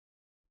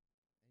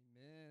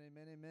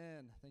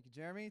Amen. Thank you,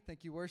 Jeremy.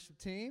 Thank you, worship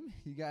team.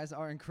 You guys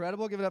are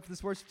incredible. Give it up for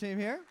this worship team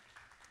here.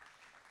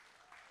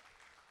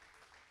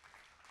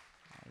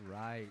 All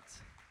right.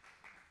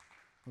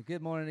 Well,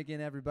 good morning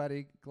again,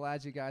 everybody.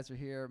 Glad you guys are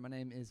here. My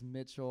name is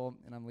Mitchell,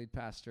 and I'm lead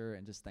pastor,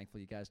 and just thankful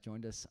you guys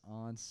joined us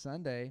on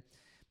Sunday.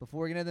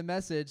 Before we get into the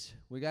message,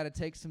 we got to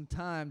take some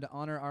time to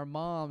honor our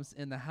moms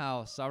in the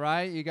house, all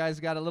right? You guys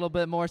got a little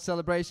bit more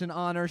celebration,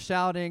 honor,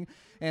 shouting,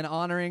 and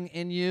honoring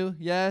in you,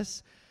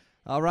 yes?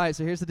 All right,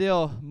 so here's the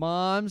deal.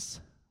 Moms,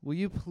 will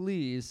you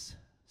please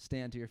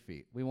stand to your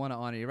feet? We want to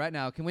honor you right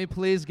now. Can we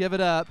please give it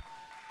up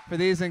for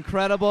these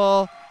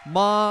incredible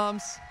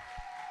moms?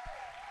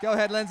 Go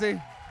ahead,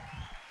 Lindsay.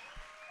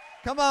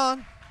 Come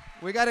on.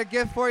 We got a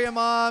gift for you,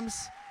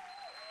 moms.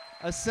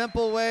 A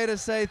simple way to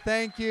say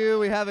thank you.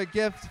 We have a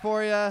gift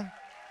for you.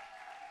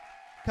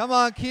 Come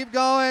on, keep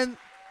going.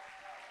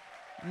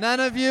 None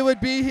of you would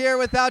be here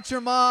without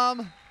your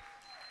mom.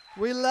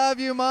 We love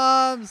you,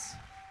 moms.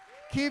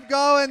 Keep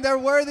going. They're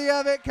worthy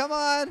of it. Come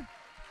on.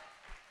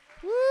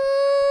 Woo!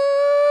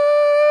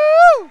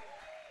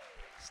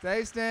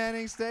 Stay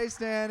standing, stay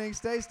standing,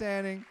 stay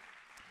standing.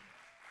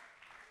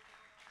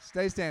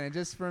 Stay standing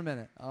just for a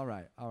minute. All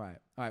right.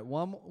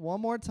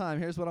 One more time.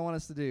 Here's what I want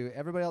us to do.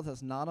 Everybody else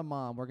that's not a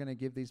mom, we're going to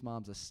give these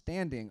moms a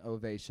standing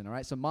ovation. All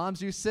right. So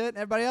moms, you sit.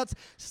 Everybody else,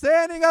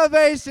 standing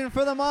ovation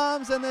for the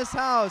moms in this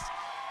house.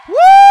 Woo!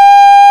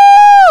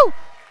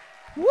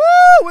 Woo!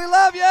 We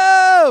love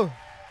you.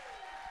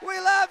 We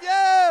love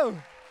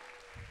you.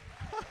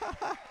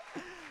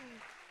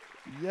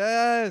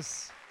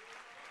 Yes.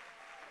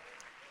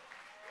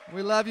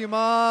 We love you,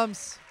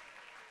 moms.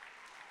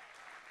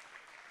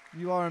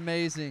 You are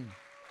amazing.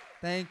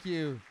 Thank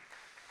you.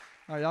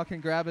 All right, y'all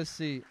can grab a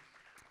seat.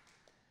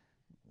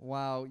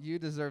 Wow, you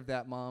deserve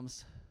that,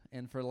 moms,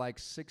 and for like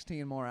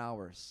 16 more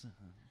hours.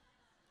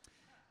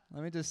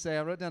 Let me just say,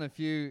 I wrote down a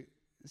few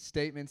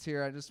statements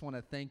here. I just want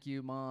to thank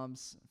you,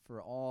 moms,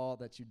 for all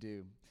that you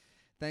do.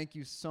 Thank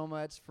you so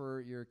much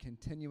for your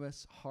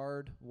continuous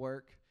hard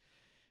work.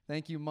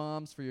 Thank you,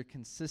 moms, for your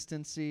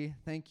consistency.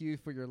 Thank you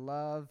for your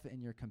love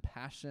and your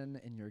compassion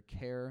and your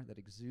care that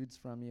exudes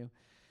from you.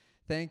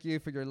 Thank you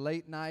for your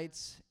late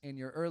nights and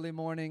your early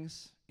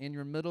mornings, in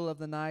your middle of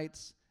the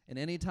nights, and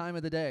any time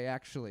of the day,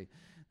 actually,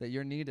 that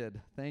you're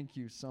needed. Thank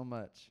you so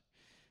much.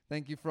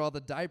 Thank you for all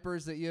the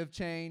diapers that you have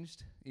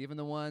changed, even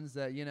the ones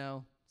that,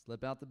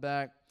 slip out the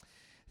back.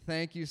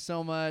 Thank you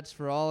so much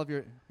for all of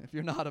your, if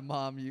you're not a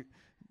mom,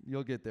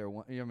 you'll get there.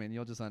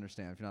 You'll just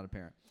understand if you're not a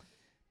parent.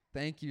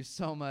 Thank you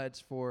so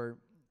much for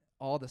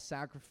all the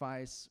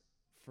sacrifice,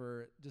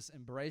 for just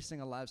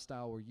embracing a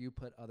lifestyle where you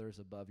put others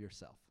above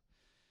yourself.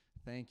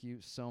 Thank you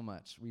so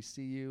much. We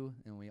see you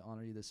and we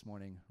honor you this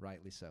morning,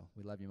 rightly so.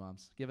 We love you,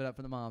 moms. Give it up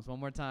for the moms one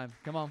more time.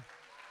 Come on.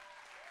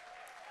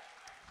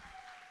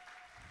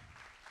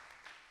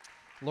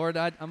 Lord,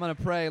 I'm going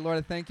to pray. Lord,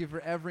 I thank you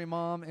for every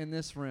mom in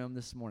this room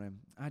this morning.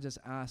 I just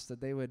ask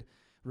that they would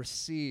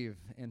receive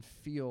and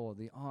feel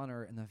the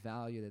honor and the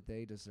value that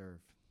they deserve.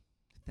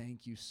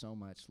 Thank you so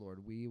much,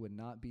 Lord. We would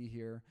not be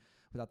here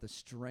without the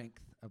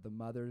strength of the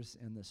mothers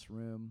in this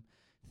room.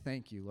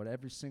 Thank you, Lord.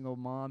 Every single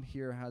mom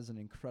here has an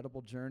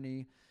incredible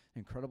journey,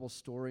 incredible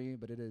story,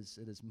 but it is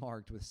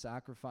marked with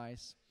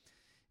sacrifice,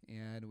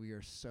 and we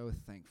are so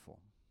thankful.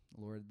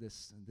 Lord,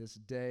 this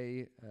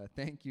day,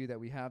 thank you that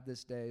we have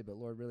this day, but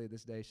Lord, really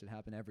this day should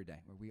happen every day,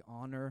 where we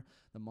honor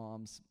the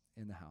moms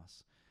in the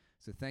house.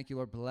 So thank you,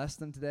 Lord. Bless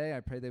them today. I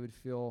pray they would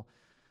feel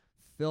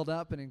filled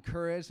up and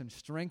encouraged and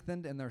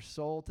strengthened in their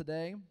soul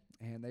today,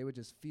 and they would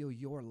just feel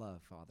your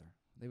love, Father.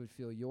 They would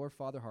feel your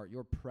Father heart,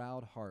 your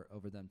proud heart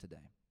over them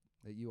today.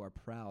 That you are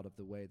proud of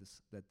the way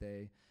that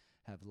they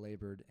have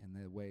labored and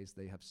the ways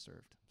they have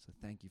served. So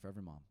thank you for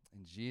every mom.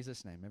 In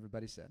Jesus' name,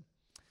 everybody said,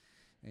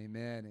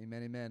 amen,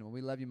 amen, amen. Well,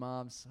 we love you,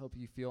 moms. Hope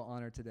you feel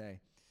honored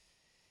today.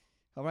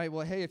 All right,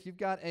 well, hey, if you've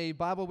got a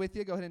Bible with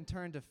you, go ahead and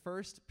turn to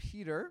 1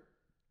 Peter.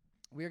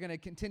 We are going to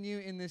continue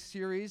in this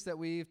series that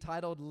we've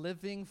titled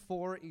Living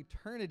for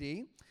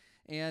Eternity.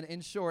 And in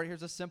short,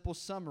 here's a simple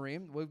summary.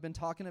 We've been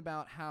talking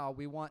about how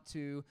we want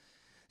to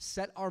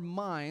set our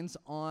minds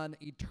on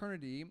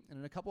eternity,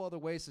 and a couple other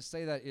ways to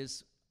say that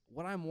is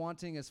what I'm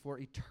wanting is for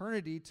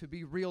eternity to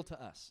be real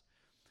to us.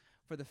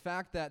 For the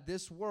fact that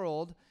this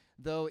world,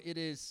 though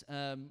it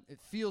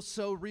feels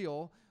so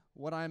real,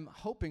 what I'm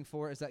hoping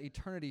for is that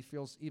eternity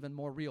feels even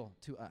more real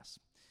to us.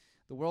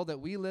 The world that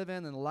we live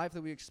in and the life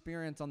that we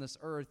experience on this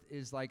earth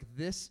is like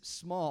this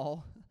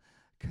small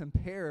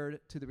compared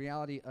to the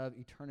reality of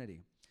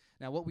eternity.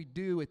 Now, what we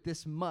do with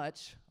this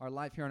much, our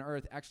life here on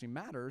earth, actually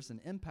matters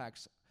and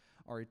impacts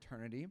our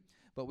eternity,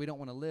 but we don't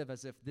want to live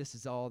as if this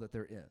is all that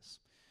there is.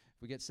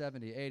 If we get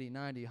 70, 80,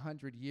 90,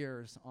 100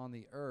 years on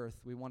the earth,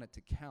 we want it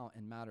to count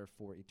and matter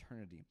for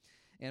eternity.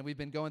 And we've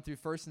been going through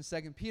 1 and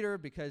 2 Peter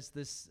because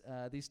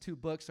these two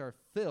books are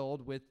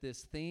filled with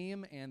this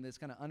theme and this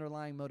kind of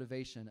underlying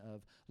motivation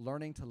of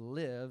learning to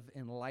live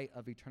in light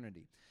of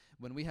eternity.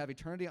 When we have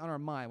eternity on our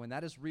mind, when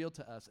that is real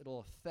to us, it'll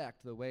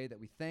affect the way that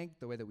we think,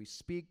 the way that we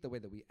speak, the way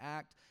that we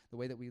act, the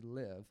way that we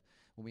live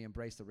when we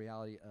embrace the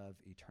reality of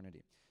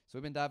eternity. So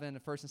we've been diving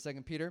into 1 and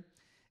 2 Peter.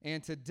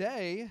 And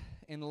today,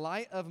 in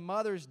light of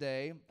Mother's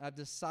Day, I've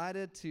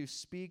decided to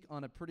speak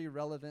on a pretty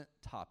relevant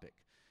topic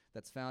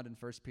that's found in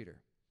 1 Peter,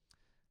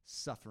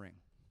 suffering.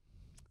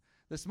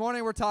 This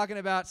morning we're talking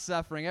about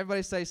suffering.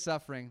 Everybody say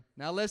suffering.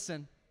 Now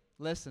listen,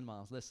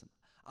 moms, listen.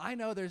 I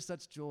know there's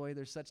such joy,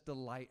 there's such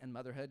delight in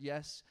motherhood.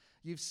 Yes,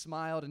 you've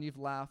smiled and you've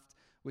laughed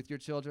with your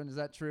children. Is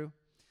that true?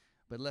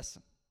 But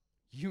listen,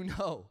 you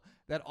know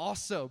that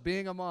also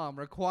being a mom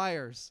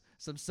requires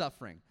some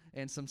suffering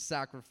and some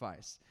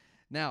sacrifice.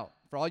 Now,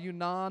 for all you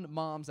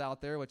non-moms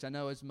out there, which I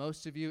know is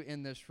most of you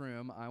in this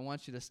room, I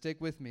want you to stick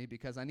with me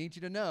because I need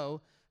you to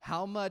know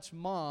how much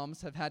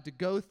moms have had to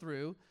go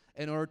through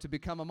in order to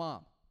become a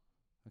mom,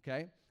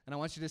 okay? And I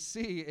want you to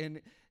see and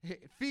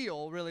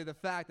feel really the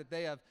fact that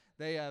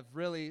they have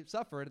really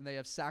suffered and they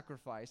have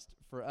sacrificed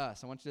for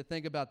us. I want you to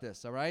think about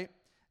this, all right?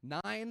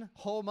 9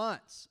 whole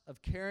months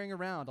of carrying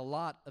around a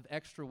lot of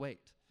extra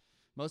weight.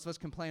 Most of us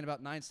complain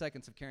about 9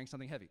 seconds of carrying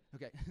something heavy,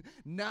 okay?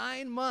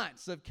 9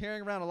 months of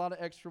carrying around a lot of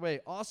extra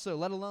weight. Also,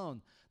 let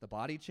alone the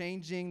body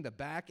changing, the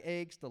back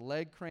aches, the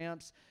leg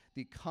cramps,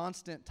 the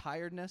constant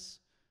tiredness.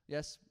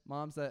 Yes,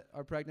 moms that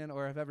are pregnant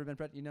or have ever been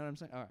pregnant, you know what I'm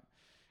saying? All right,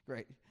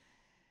 great.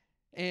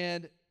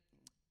 And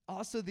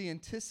also the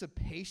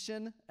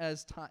anticipation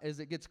as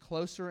it gets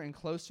closer and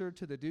closer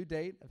to the due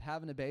date of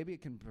having a baby,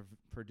 it can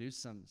produce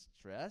some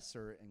stress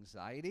or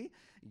anxiety.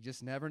 You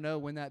just never know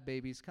when that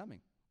baby's coming.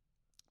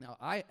 Now,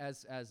 I,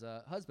 as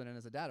a husband and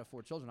as a dad of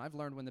 4 children, I've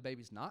learned when the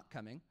baby's not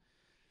coming.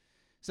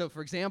 So,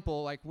 for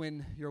example, like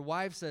when your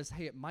wife says,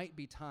 hey, it might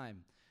be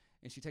time,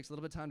 and she takes a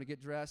little bit of time to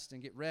get dressed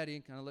and get ready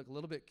and kind of look a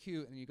little bit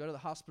cute, and you go to the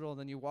hospital, and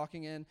then you're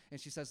walking in, and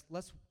she says,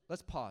 let's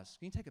pause.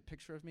 Can you take a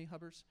picture of me,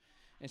 Hubbers?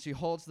 And she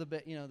holds the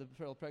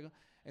pregnant,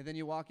 and then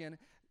you walk in.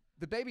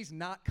 The baby's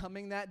not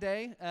coming that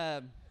day.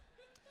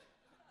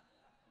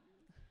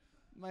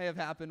 May have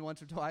happened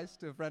once or twice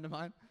to a friend of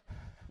mine.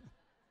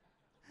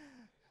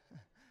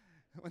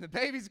 When the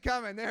baby's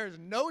coming, there is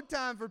no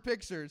time for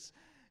pictures,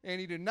 and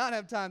you do not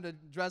have time to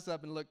dress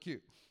up and look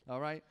cute,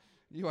 all right?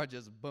 You are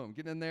just, boom,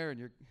 get in there, and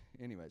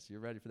you're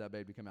ready for that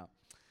baby to come out.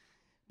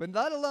 But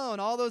let alone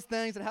all those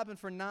things that happened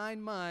for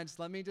 9 months,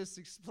 let me just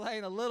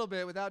explain a little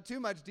bit without too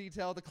much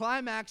detail, the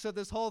climax of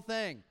this whole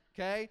thing,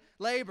 okay?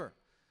 Labor.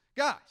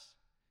 Gosh,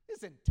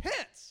 it's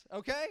intense,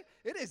 okay?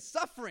 It is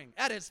suffering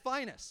at its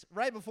finest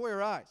right before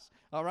your eyes,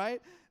 all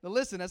right? Now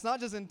listen, it's not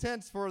just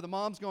intense for the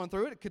moms going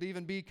through it. It could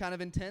even be kind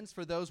of intense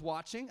for those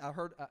watching.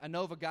 I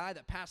know of a guy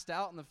that passed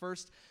out in the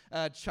first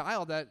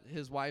child that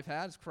his wife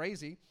had. It's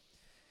crazy.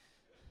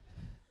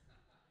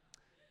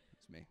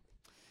 It's me.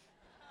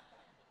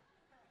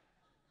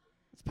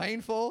 It's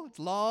painful. It's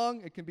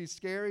long. It can be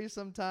scary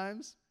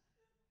sometimes.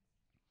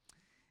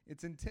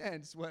 It's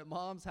intense what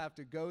moms have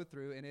to go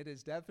through, and it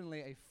is definitely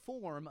a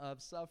form of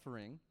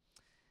suffering.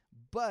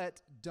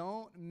 But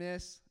don't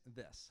miss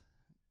this.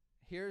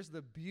 Here's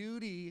the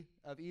beauty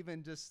of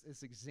even just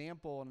this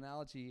example,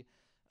 analogy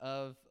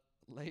of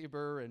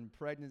labor and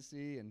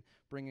pregnancy and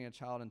bringing a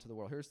child into the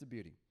world. Here's the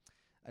beauty.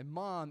 A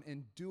mom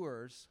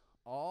endures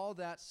all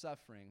that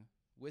suffering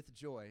with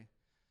joy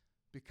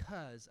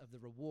because of the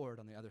reward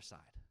on the other side.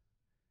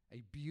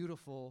 A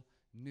beautiful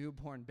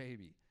newborn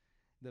baby.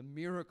 The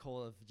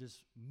miracle of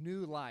just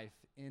new life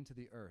into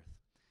the earth.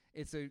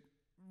 It's a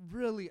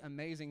really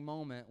amazing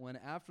moment when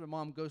after the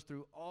mom goes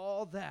through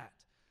all that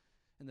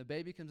and the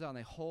baby comes out and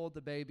they hold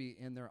the baby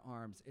in their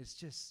arms.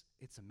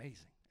 It's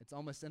amazing. It's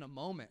almost in a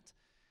moment.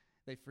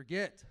 They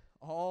forget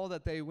all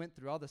that they went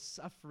through, all the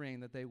suffering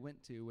that they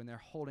went to when they're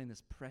holding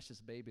this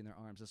precious baby in their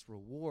arms, this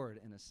reward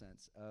in a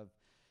sense of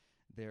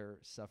their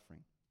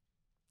suffering.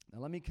 Now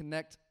let me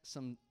connect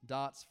some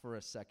dots for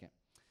a second.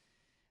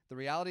 The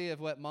reality of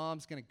what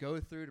mom's going to go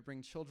through to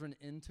bring children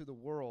into the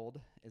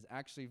world is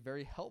actually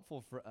very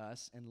helpful for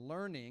us in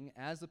learning,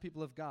 as the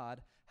people of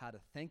God, how to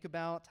think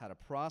about, how to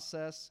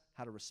process,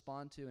 how to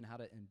respond to, and how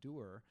to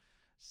endure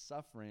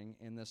suffering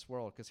in this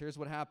world. Because here's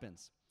what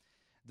happens.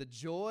 The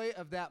joy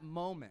of that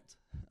moment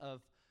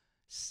of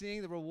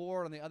seeing the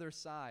reward on the other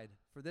side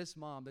for this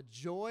mom, the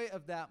joy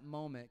of that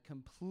moment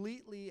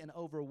completely and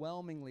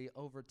overwhelmingly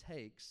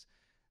overtakes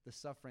the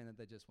suffering that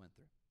they just went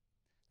through.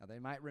 Now, they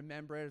might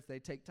remember it if they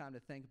take time to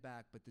think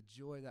back, but the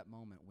joy of that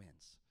moment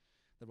wins.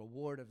 The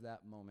reward of that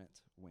moment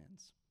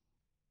wins.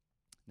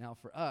 Now,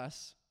 for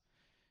us,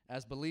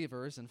 as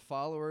believers and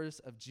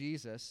followers of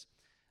Jesus,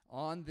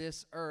 on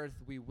this earth,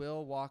 we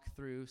will walk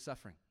through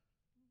suffering.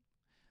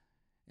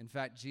 In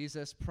fact,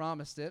 Jesus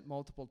promised it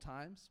multiple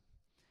times.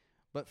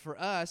 But for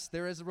us,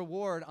 there is a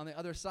reward on the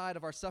other side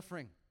of our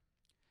suffering.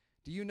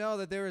 Do you know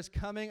that there is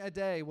coming a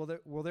day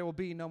where there will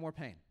be no more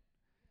pain?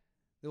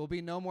 There will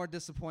be no more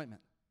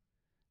disappointment.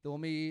 There will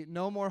be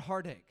no more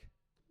heartache.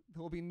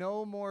 There will be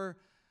no more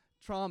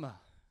trauma.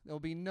 There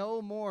will be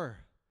no more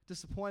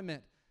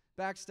disappointment,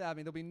 backstabbing.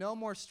 There will be no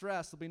more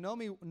stress. There will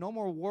be no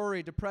more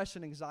worry,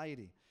 depression,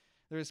 anxiety.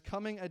 There is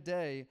coming a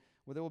day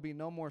where there will be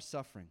no more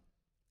suffering.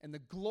 And the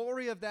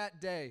glory of that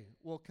day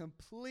will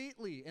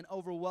completely and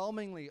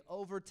overwhelmingly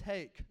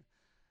overtake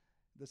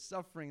the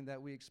suffering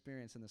that we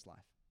experience in this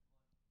life.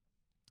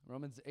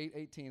 Romans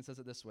 8:18 says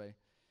it this way.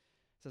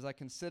 says, I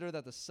consider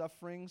that the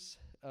sufferings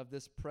of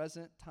this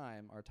present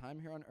time, our time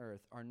here on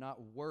earth, are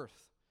not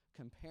worth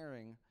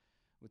comparing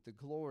with the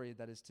glory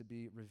that is to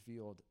be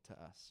revealed to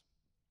us.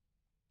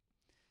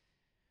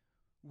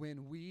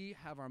 When we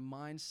have our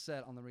minds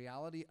set on the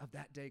reality of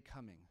that day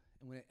coming,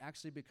 and when it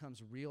actually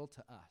becomes real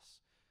to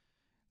us,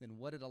 then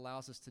what it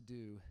allows us to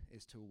do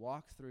is to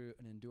walk through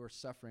and endure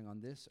suffering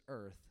on this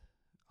earth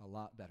a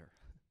lot better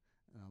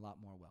and a lot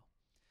more well.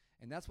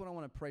 And that's what I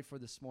want to pray for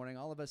this morning.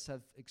 All of us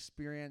have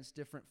experienced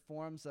different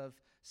forms of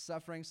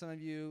suffering. Some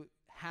of you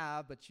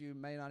have, but you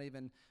may not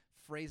even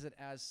phrase it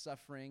as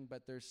suffering,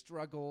 but there's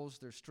struggles,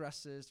 there's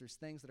stresses, there's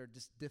things that are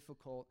just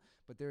difficult,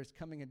 but there's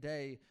coming a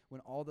day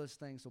when all those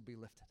things will be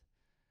lifted.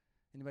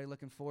 Anybody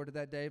looking forward to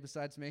that day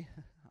besides me?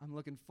 I'm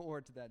looking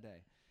forward to that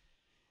day.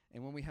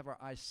 And when we have our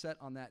eyes set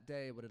on that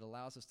day, what it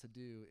allows us to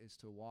do is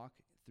to walk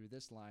through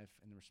this life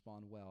and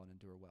respond well and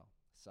endure well,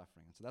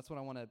 suffering. And so that's what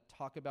I want to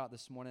talk about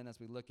this morning as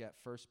we look at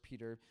 1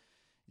 Peter.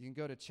 You can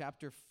go to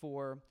chapter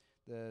 4.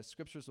 The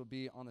scriptures will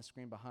be on the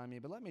screen behind me,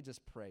 but let me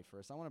just pray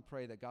first. I want to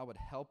pray that God would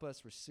help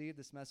us receive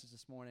this message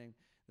this morning,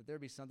 that there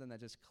be something that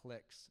just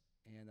clicks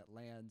and that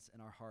lands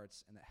in our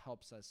hearts and that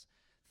helps us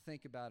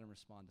think about and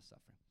respond to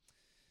suffering.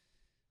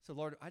 So,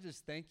 Lord, I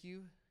just thank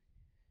you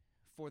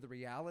for the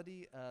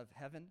reality of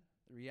heaven,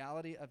 the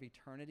reality of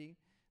eternity.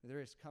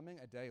 There is coming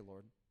a day,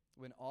 Lord,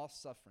 when all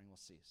suffering will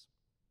cease.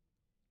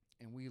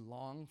 And we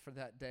long for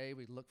that day.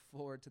 We look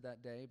forward to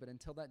that day. But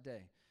until that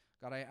day,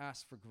 God, I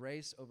ask for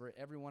grace over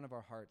every one of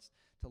our hearts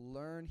to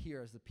learn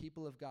here as the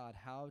people of God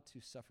how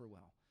to suffer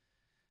well,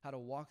 how to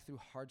walk through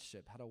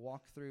hardship, how to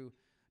walk through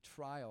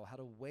trial, how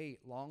to wait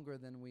longer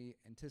than we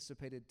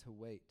anticipated to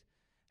wait,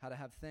 how to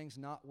have things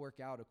not work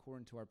out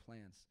according to our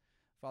plans.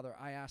 Father,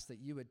 I ask that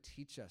you would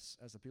teach us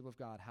as the people of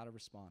God how to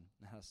respond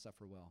and how to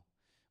suffer well.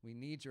 We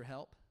need your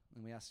help,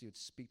 and we ask you to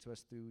speak to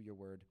us through your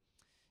word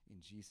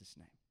in Jesus'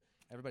 name.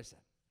 Everybody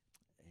said,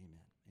 amen,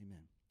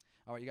 amen.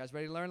 All right, you guys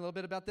ready to learn a little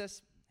bit about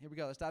this? Here we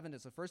go. Let's dive into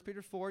it. So 1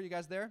 Peter 4, you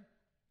guys there?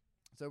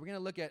 So we're going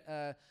to look at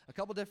a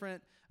couple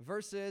different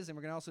verses, and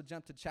we're going to also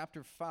jump to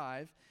chapter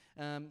 5.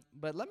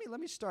 But let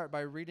me start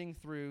by reading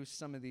through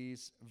some of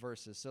these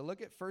verses. So look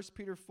at 1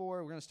 Peter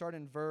 4. We're going to start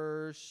in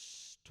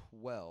verse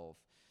 12.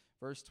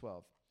 Verse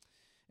 12.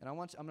 And I'm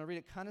going to read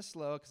it kind of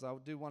slow because I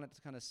do want it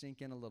to kind of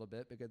sink in a little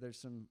bit because there's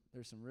some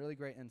really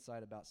great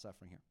insight about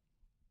suffering here.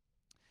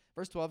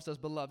 Verse 12 says,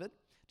 Beloved,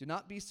 do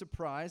not be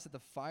surprised at the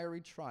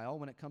fiery trial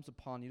when it comes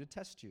upon you to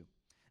test you,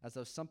 as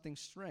though something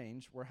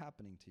strange were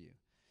happening to you.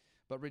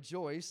 But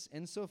rejoice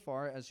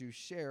insofar as you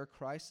share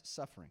Christ's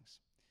sufferings,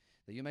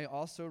 that you may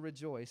also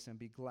rejoice and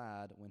be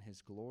glad when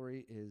his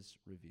glory is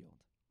revealed.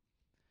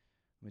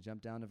 Let me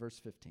jump down to verse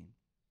 15.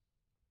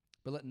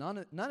 But let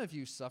none of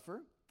you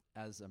suffer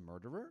as a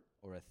murderer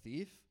or a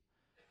thief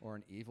or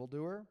an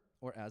evildoer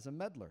or as a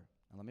meddler.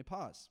 Now let me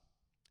pause.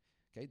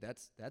 Okay,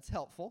 that's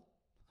helpful.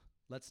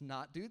 Let's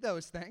not do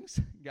those things.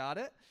 Got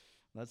it?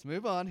 Let's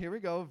move on. Here we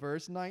go.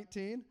 Verse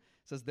 19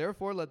 says,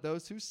 Therefore let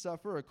those who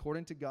suffer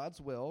according to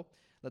God's will,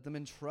 let them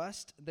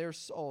entrust their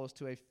souls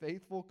to a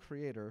faithful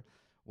Creator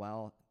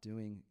while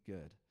doing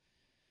good.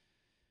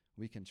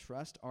 We can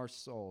trust our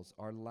souls,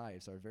 our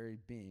lives, our very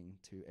being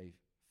to a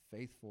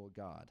faithful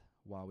God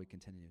while we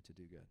continue to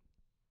do good.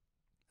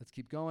 Let's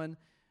keep going.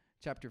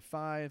 Chapter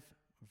 5,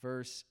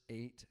 verse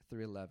 8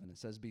 through 11. It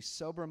says, Be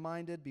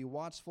sober-minded, be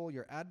watchful.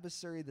 Your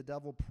adversary, the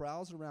devil,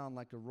 prowls around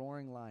like a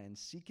roaring lion,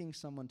 seeking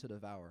someone to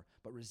devour.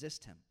 But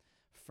resist him,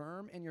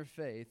 firm in your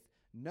faith,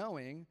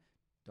 knowing,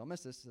 don't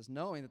miss this, it says,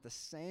 knowing that the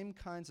same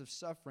kinds of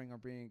suffering are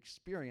being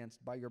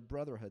experienced by your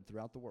brotherhood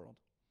throughout the world.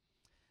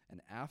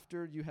 And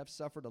after you have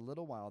suffered a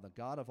little while, the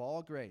God of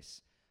all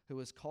grace, who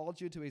has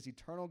called you to his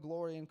eternal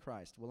glory in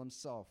Christ, will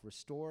himself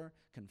restore,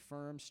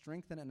 confirm,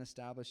 strengthen, and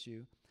establish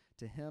you.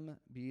 To him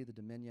be the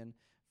dominion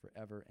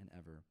forever and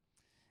ever.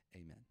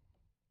 Amen.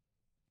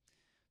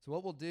 So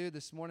what we'll do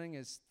this morning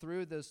is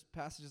through those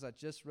passages I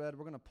just read,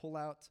 we're going to pull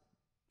out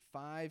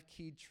 5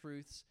 key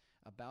truths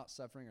about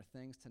suffering or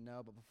things to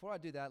know. But before I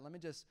do that, let me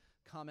just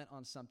comment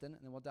on something,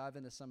 and then we'll dive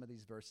into some of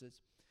these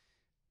verses.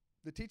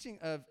 The teaching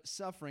of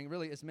suffering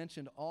really is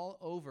mentioned all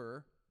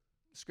over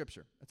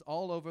Scripture. It's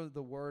all over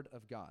the Word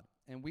of God.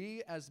 And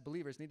we as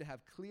believers need to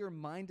have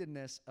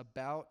clear-mindedness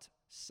about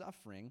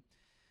suffering,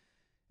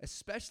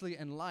 especially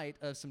in light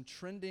of some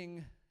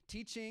trending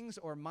teachings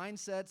or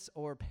mindsets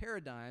or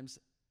paradigms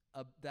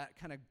that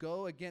kind of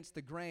go against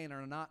the grain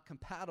or are not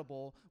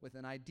compatible with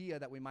an idea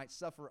that we might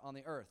suffer on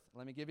the earth.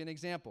 Let me give you an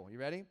example. You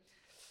ready?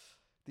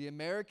 The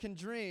American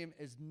dream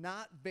is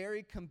not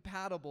very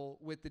compatible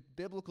with the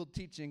biblical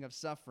teaching of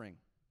suffering.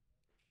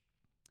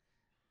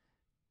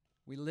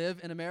 We live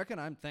in America, and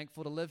I'm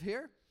thankful to live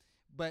here,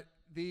 but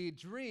the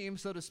dream,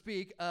 so to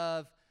speak,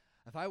 of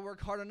if I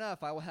work hard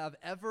enough, I will have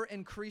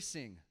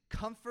ever-increasing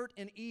comfort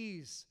and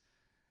ease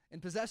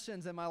and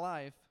possessions in my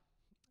life,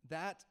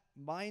 that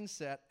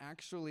mindset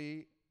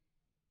actually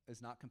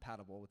is not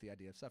compatible with the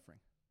idea of suffering.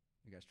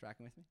 You guys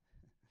tracking with me?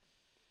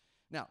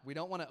 Now, we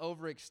don't want to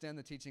overextend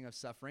the teaching of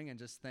suffering and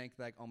just think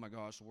like, oh my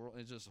gosh, the world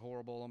is just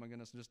horrible. Oh my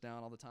goodness, I'm just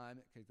down all the time.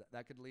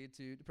 That could lead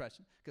to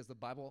depression, because the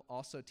Bible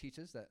also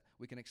teaches that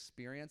we can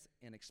experience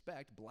and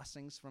expect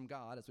blessings from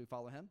God as we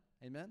follow him.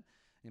 Amen?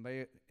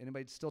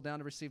 Anybody still down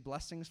to receive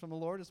blessings from the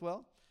Lord as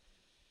well?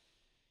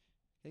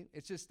 Okay?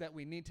 It's just that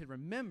we need to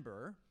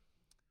remember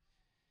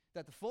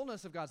that the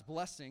fullness of God's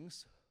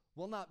blessings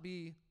will not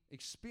be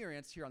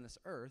experienced here on this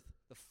earth.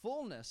 The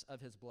fullness of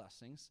his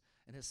blessings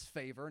and his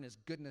favor and his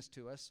goodness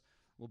to us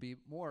will be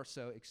more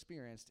so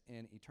experienced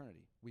in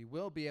eternity. We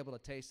will be able to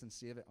taste and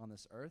see of it on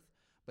this earth,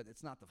 but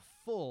it's not the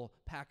full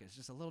package,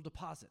 just a little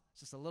deposit,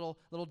 it's just a little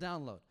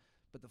download.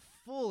 But the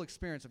full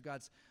experience of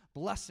God's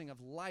blessing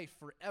of life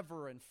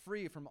forever and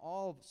free from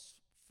all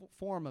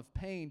form of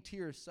pain,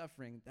 tears,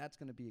 suffering, that's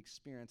going to be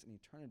experienced in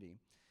eternity.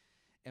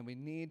 And we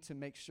need to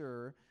make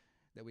sure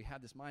that we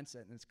have this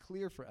mindset and it's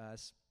clear for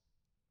us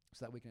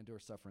so that we can endure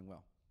suffering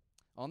well.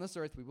 On this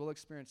earth, we will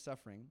experience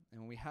suffering,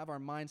 and when we have our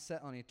mind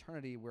set on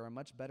eternity, we're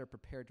much better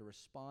prepared to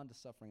respond to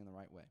suffering in the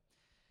right way.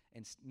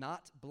 And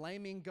not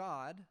blaming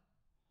God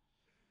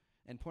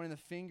and pointing the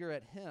finger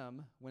at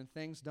him when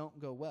things don't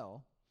go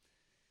well,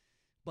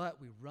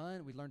 but we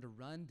learn to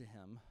run to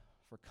him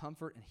for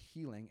comfort and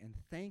healing and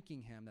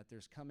thanking him that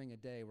there's coming a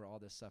day where all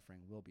this suffering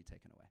will be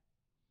taken away.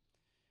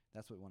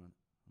 That's what we want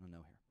to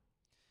know here.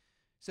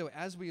 So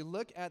as we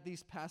look at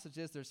these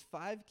passages, there's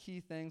 5 key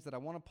things that I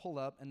want to pull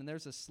up, and then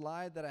there's a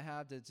slide that I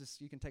have to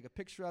you can take a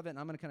picture of it, and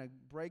I'm going to kind of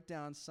break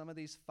down some of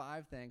these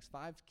 5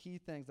 key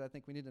things that I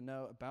think we need to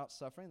know about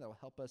suffering that will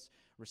help us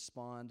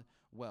respond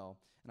well.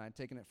 And I've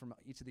taken it from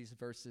each of these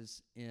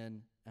verses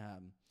in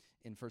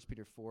 1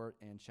 Peter 4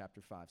 and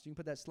chapter 5. So you can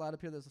put that slide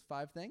up here. There's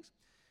 5 things.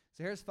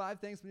 So here's 5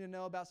 things we need to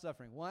know about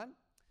suffering. 1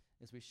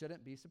 is we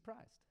shouldn't be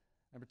surprised.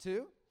 Number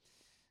 2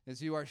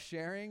 is you are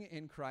sharing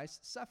in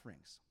Christ's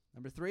sufferings.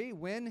 Number 3,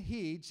 when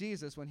he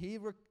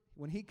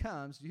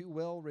comes, you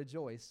will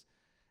rejoice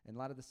in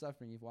light of the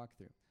suffering you've walked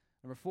through.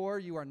 Number 4,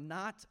 you are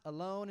not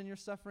alone in your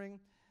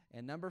suffering.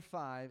 And number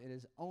 5, it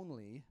is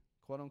only,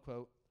 quote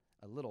unquote,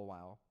 a little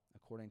while,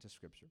 according to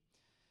Scripture.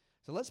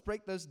 So let's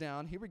break those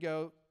down. Here we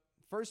go.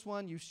 First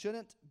one, you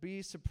shouldn't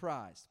be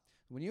surprised.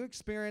 When you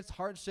experience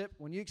hardship,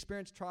 when you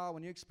experience trial,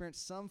 when you experience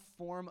some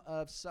form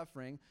of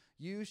suffering,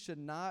 you should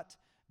not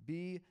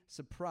be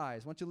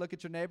surprised. I want you to look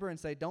at your neighbor and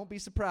say, don't be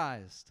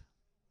surprised.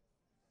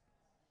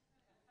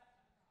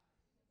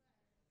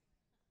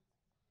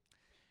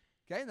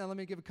 Okay, now let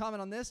me give a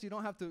comment on this. You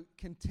don't have to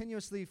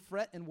continuously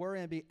fret and worry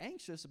and be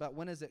anxious about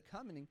when is it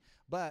coming,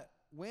 but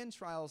when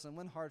trials and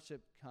when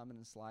hardship come in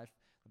this life,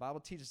 the Bible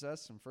teaches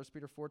us in 1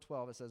 Peter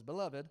 4:12, it says,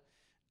 "Beloved,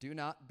 do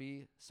not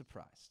be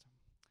surprised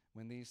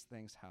when these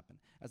things happen."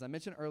 As I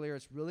mentioned earlier,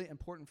 it's really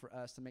important for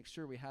us to make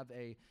sure we have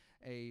a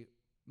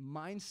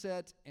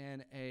mindset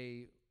and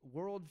a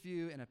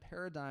worldview and a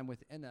paradigm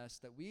within us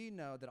that we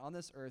know that on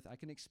this earth I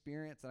can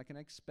experience and I can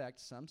expect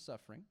some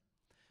suffering,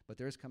 but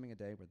there is coming a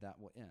day where that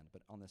will end.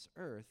 But on this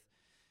earth,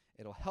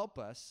 it'll help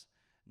us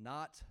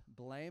not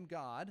blame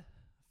God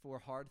for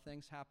hard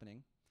things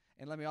happening.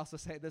 And let me also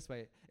say it this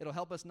way. It'll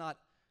help us not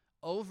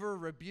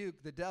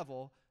over-rebuke the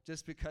devil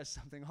just because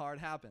something hard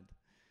happened.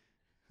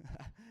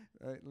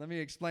 Let me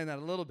explain that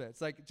a little bit.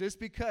 It's like just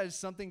because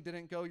something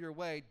didn't go your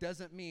way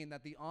doesn't mean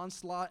that the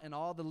onslaught and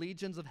all the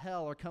legions of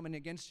hell are coming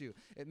against you.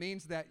 It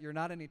means that you're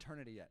not in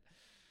eternity yet.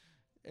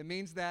 It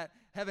means that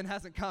heaven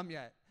hasn't come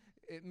yet.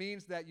 It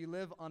means that you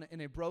live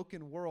in a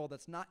broken world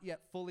that's not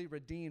yet fully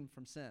redeemed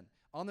from sin.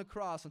 On the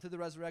cross and through the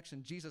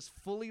resurrection, Jesus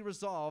fully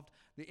resolved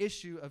the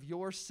issue of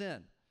your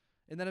sin.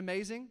 Isn't that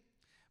amazing?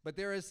 But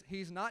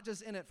he's not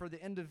just in it for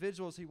the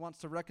individuals he wants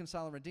to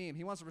reconcile and redeem.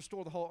 He wants to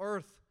restore the whole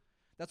earth.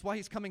 That's why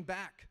he's coming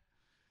back.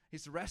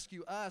 He's to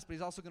rescue us, but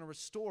he's also going to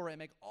restore and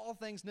make all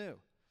things new.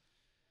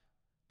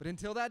 But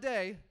until that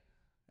day,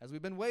 as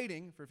we've been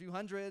waiting for a few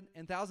hundred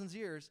and thousands of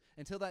years,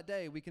 until that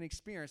day, we can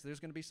experience there's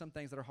going to be some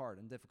things that are hard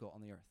and difficult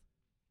on the earth.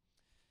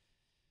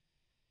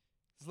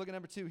 Let's look at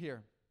number 2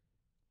 here.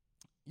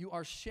 You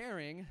are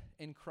sharing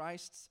in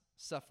Christ's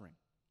suffering.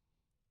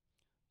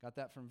 Got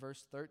that from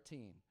verse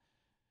 13.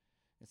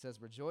 It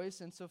says,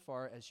 rejoice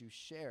insofar as you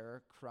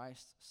share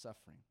Christ's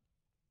suffering.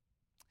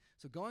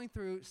 So going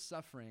through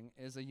suffering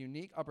is a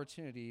unique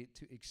opportunity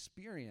to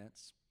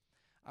experience,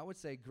 I would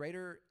say,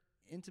 greater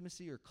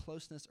intimacy or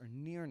closeness or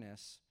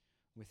nearness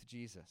with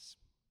Jesus.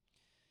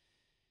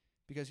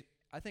 Because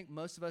I think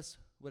most of us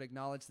would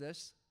acknowledge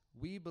this.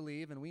 We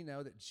believe and we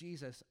know that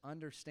Jesus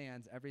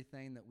understands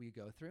everything that we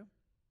go through.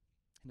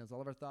 He knows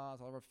all of our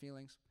thoughts, all of our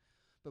feelings.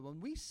 But when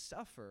we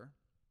suffer,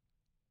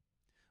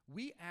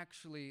 we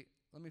actually,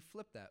 let me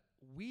flip that,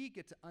 we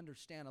get to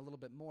understand a little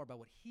bit more about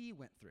what he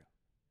went through.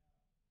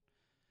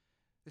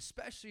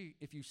 Especially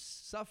if you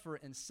suffer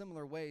in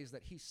similar ways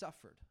that he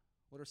suffered.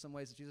 What are some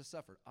ways that Jesus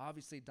suffered?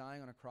 Obviously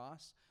dying on a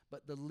cross,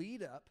 but the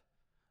lead up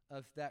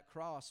of that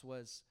cross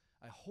was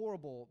a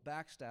horrible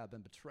backstab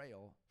and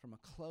betrayal from a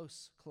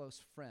close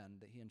friend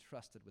that he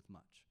entrusted with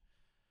much.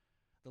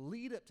 The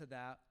lead up to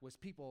that was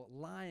people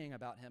lying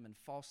about him and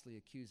falsely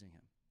accusing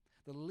him.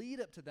 The lead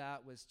up to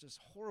that was just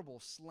horrible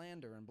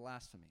slander and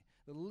blasphemy.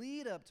 The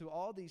lead up to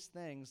all these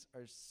things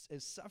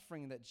is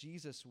suffering that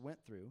Jesus went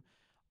through,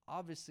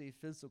 obviously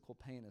physical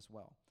pain as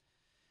well.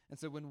 And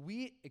so when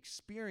we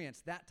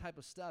experience that type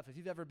of stuff, if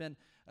you've ever been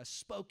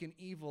spoken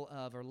evil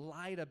of or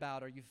lied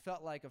about, or you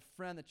felt like a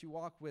friend that you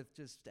walk with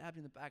just stabbed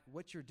you in the back,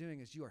 what you're doing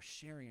is you are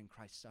sharing in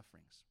Christ's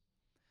sufferings.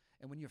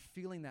 And when you're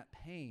feeling that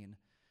pain,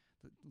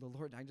 the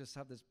Lord, I just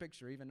have this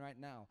picture even right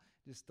now,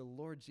 just the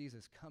Lord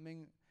Jesus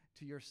coming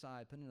to your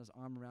side, putting his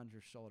arm around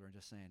your shoulder and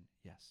just saying,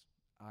 yes,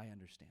 I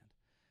understand.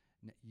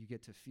 You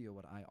get to feel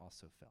what I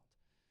also felt.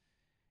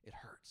 It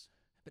hurts.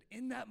 But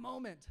in that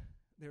moment,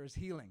 there is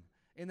healing.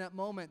 In that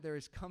moment, there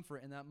is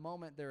comfort. In that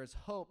moment, there is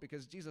hope,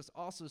 because Jesus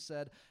also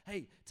said,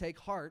 hey, take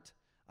heart,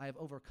 I have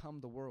overcome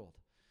the world.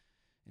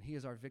 And he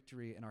is our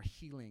victory and our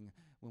healing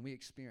when we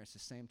experience the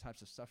same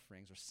types of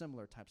sufferings or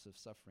similar types of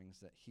sufferings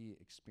that he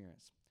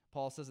experienced.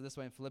 Paul says it this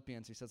way in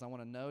Philippians. He says, I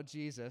want to know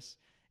Jesus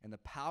and the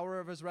power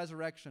of his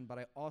resurrection, but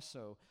I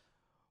also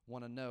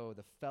want to know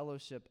the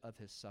fellowship of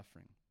his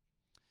suffering.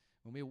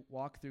 When we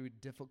walk through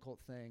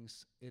difficult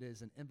things, it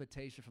is an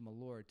invitation from the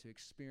Lord to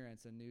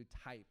experience a new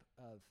type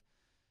of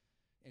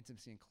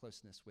intimacy and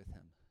closeness with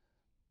him.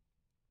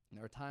 And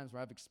there are times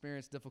where I've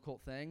experienced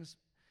difficult things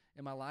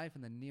in my life,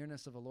 and the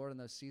nearness of the Lord in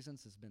those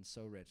seasons has been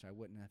so rich, I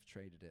wouldn't have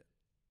traded it.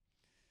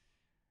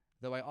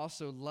 Though I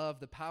also love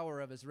the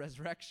power of his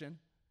resurrection,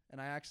 and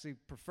I actually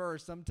prefer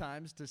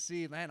sometimes to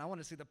see, I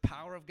want to see the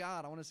power of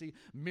God. I want to see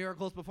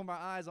miracles before my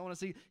eyes. I want to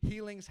see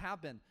healings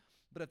happen.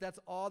 But if that's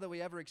all that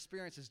we ever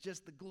experience is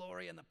just the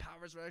glory and the power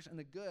of his resurrection and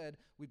the good,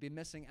 we'd be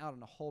missing out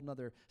on a whole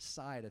other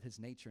side of his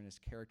nature and his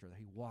character, that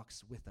he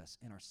walks with us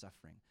in our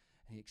suffering,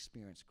 and he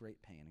experienced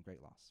great pain and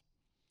great loss.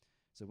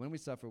 So when we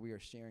suffer, we are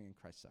sharing in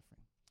Christ's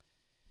suffering.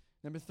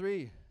 Number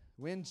 3,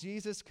 when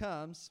Jesus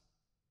comes,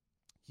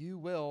 you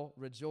will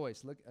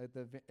rejoice. Look at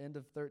the end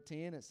of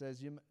 13. It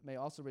says, you may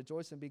also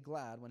rejoice and be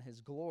glad when his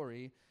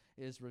glory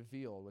is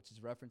revealed, which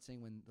is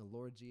referencing when the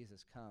Lord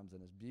Jesus comes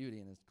in his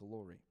beauty and his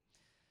glory.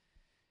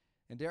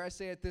 And dare I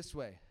say it this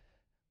way,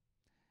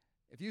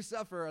 if you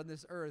suffer on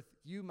this earth,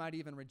 you might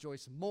even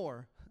rejoice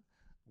more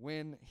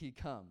when he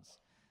comes.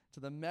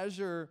 To the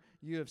measure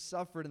you have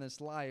suffered in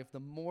this life, the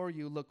more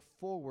you look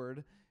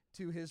forward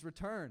to his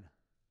return.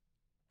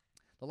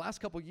 The last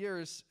couple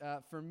years,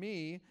 for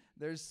me,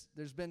 there's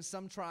been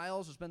some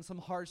trials, there's been some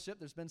hardship,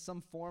 there's been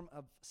some form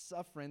of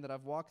suffering that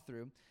I've walked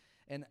through.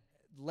 And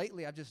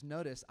lately, I've just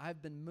noticed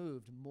I've been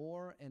moved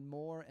more and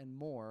more and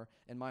more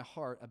in my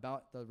heart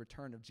about the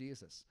return of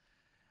Jesus.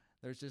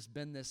 There's just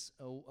been this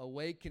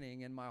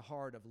awakening in my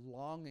heart of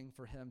longing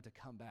for him to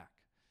come back.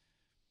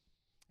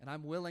 And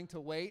I'm willing to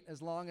wait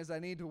as long as I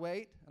need to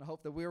wait. And I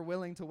hope that we're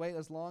willing to wait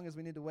as long as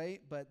we need to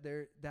wait. But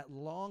that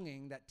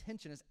longing, that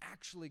tension is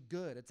actually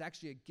good. It's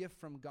actually a gift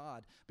from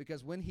God.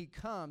 Because when he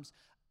comes,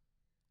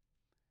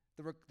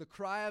 the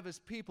cry of his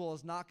people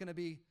is not going to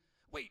be,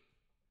 wait,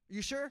 are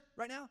you sure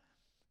right now?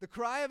 The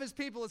cry of his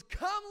people is,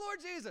 come, Lord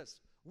Jesus.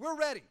 We're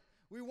ready.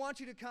 We want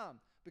you to come.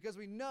 Because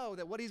we know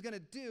that what he's going to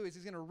do is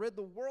he's going to rid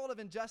the world of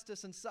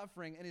injustice and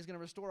suffering, and he's going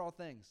to restore all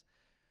things.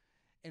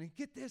 And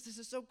get this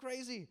is so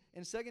crazy.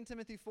 In 2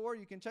 Timothy 4,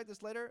 you can check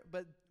this later,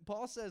 but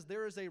Paul says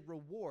there is a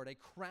reward, a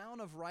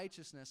crown of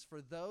righteousness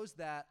for those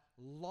that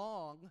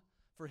long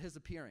for his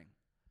appearing,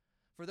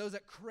 for those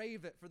that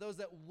crave it, for those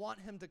that want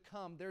him to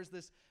come. There's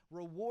this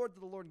reward that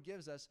the Lord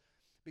gives us,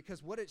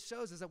 because what it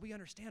shows is that we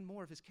understand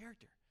more of his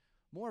character,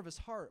 more of his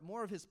heart,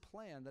 more of his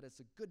plan, that it's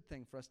a good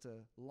thing for us to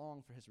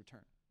long for his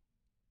return.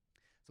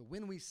 So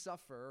when we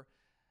suffer,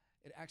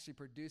 it actually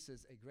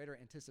produces a greater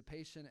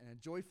anticipation and a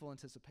joyful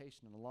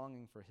anticipation and a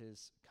longing for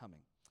his coming.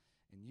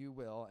 And you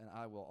will and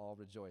I will all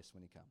rejoice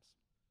when he comes.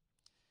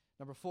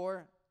 Number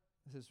 4,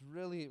 this is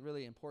really,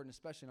 really important,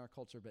 especially in our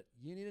culture, but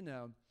you need to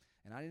know,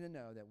 and I need to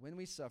know, that when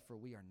we suffer,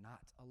 we are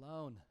not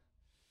alone.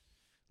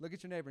 Look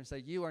at your neighbor and say,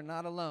 you are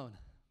not alone.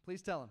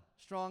 Please tell him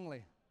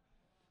strongly.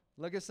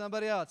 Look at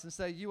somebody else and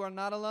say, you are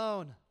not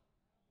alone.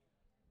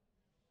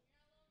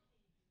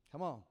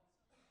 Come on.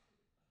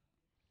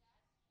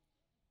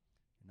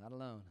 You're not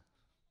alone.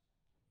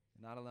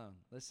 You're not alone.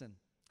 Listen,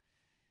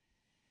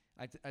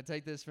 I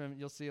take this from,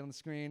 you'll see on the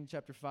screen,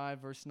 chapter 5,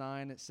 verse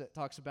 9. It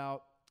talks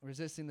about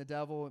resisting the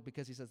devil,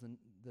 because he says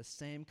the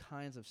same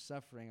kinds of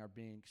suffering are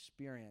being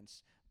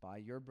experienced by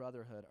your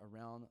brotherhood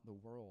around the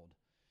world.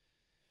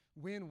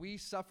 When we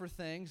suffer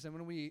things and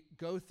when we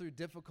go through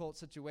difficult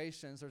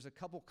situations, there's a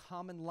couple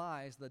common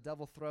lies the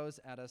devil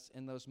throws at us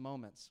in those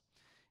moments.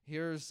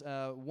 Here's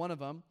one of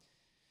them.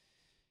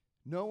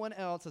 No one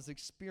else has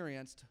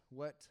experienced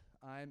what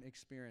I'm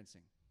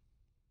experiencing.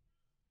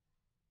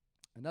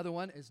 Another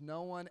one is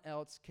no one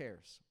else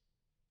cares.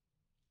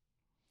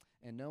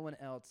 And no one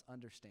else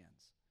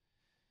understands.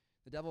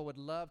 The devil would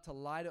love to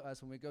lie to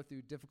us when we go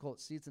through difficult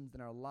seasons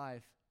in our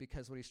life,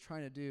 because what he's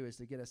trying to do is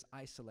to get us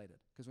isolated.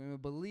 Because when we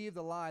believe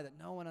the lie that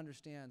no one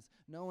understands,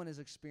 no one has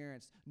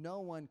experienced,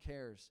 no one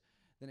cares,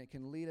 then it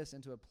can lead us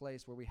into a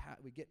place where we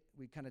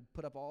kind of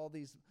put up all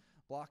these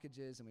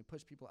blockages and we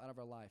push people out of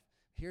our life.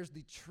 Here's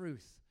the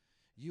truth.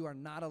 You are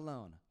not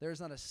alone. There's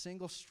not a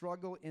single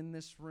struggle in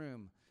this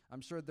room. I'm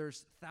sure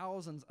there's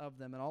thousands of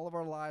them in all of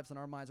our lives and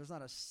our minds. There's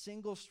not a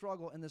single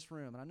struggle in this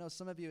room. And I know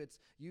some of you,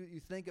 you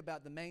think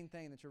about the main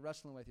thing that you're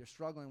wrestling with, you're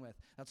struggling with.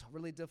 That's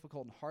really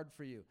difficult and hard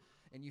for you.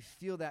 And you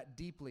feel that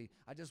deeply.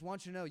 I just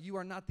want you to know you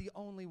are not the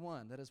only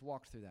one that has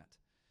walked through that.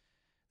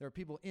 There are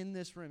people in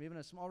this room, even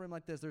a small room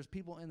like this, there's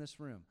people in this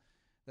room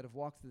that have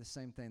walked through the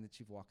same thing that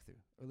you've walked through,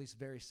 or at least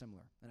very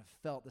similar, and have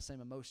felt the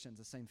same emotions,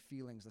 the same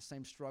feelings, the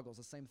same struggles,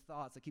 the same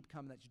thoughts that keep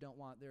coming that you don't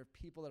want. There are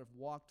people that have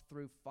walked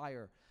through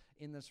fire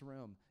in this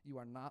room. You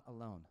are not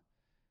alone.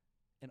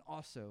 And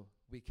also,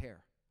 we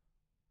care.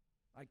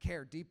 I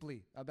care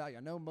deeply about you.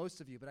 I know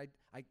most of you, but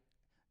I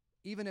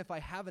even if I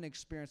haven't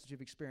experienced what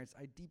you've experienced,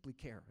 I deeply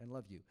care and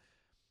love you.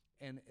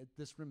 And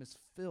this room is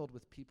filled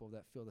with people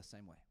that feel the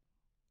same way.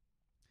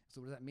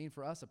 So what does that mean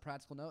for us? A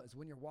practical note is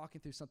when you're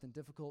walking through something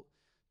difficult,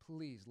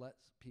 please let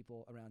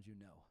people around you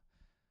know.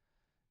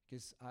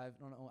 Because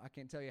I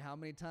can't tell you how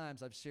many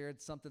times I've shared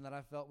something that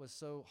I felt was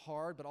so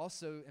hard, but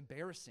also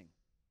embarrassing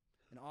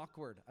and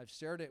awkward. I've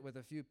shared it with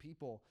a few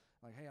people,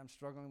 like, hey, I'm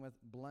struggling with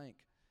blank.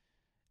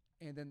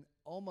 And then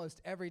almost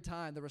every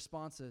time the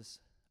response is,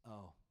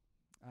 oh,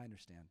 I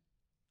understand.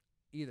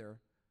 Either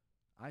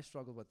I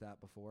struggled with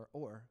that before,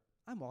 or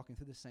I'm walking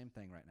through the same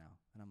thing right now.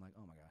 And I'm like,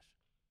 oh my gosh,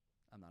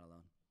 I'm not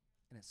alone.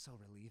 And it's so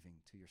relieving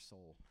to your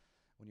soul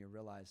when you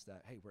realize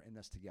that, hey, we're in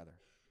this together,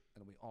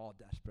 and we all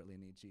desperately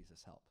need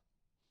Jesus' help.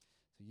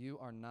 So you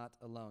are not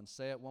alone.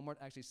 Say it one more.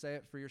 Actually, say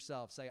it for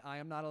yourself. Say, I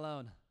am not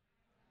alone.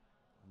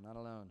 I'm not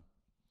alone.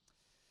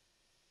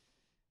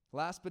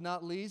 Last but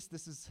not least,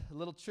 this is a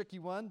little tricky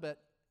one, but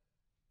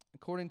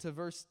according to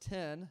verse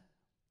 10, it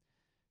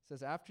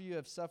says, after you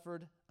have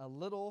suffered a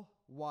little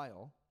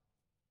while,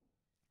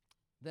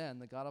 then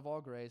the God of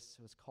all grace,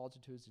 who has called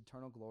you to his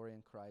eternal glory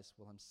in Christ,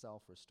 will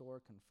himself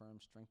restore, confirm,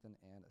 strengthen,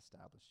 and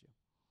establish you.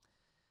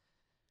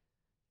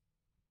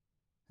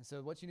 And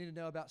so what you need to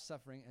know about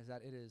suffering is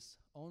that it is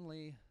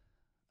only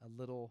a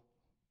little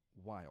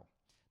while.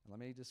 Now, let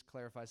me just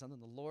clarify something.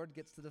 The Lord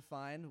gets to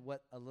define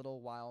what a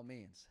little while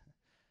means.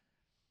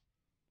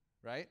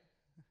 Right?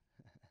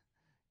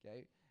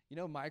 Okay. You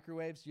know,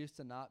 microwaves used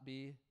to not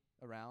be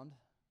around.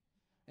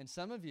 And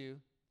some of you,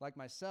 like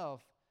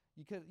myself,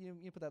 you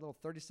put that little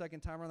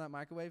 30-second timer on that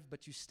microwave,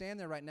 but you stand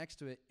there right next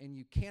to it and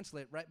you cancel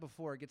it right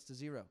before it gets to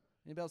 0.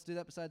 Anybody else do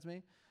that besides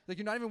me? Like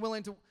you're not even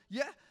willing to,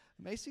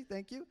 Macy,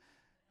 thank you.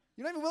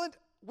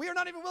 We are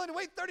not even willing to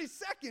wait 30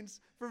 seconds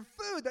for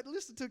food that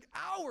just took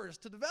hours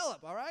to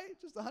develop, all right?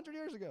 Just 100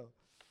 years ago.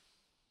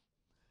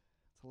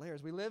 It's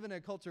hilarious. We live in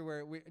a culture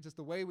where just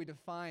the way we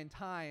define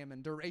time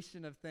and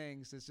duration of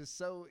things is just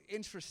so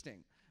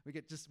interesting. We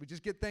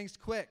just get things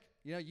quick.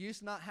 You used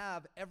to not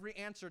have every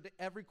answer to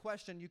every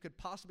question you could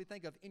possibly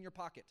think of in your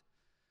pocket.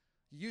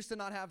 You used to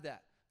not have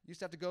that. You used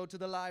to have to go to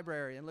the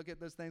library and look at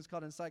those things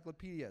called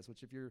encyclopedias,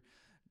 which if you're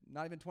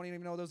not even 20, you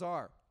don't even know what those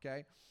are,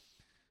 okay?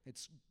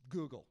 It's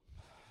Google.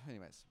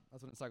 Anyways,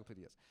 that's what an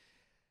encyclopedia is.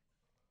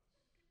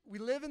 We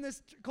live in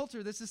this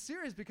culture. This is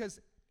serious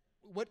because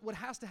what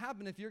has to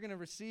happen if you're going to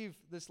receive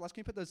this last,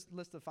 can you put this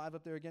list of 5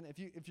 up there again?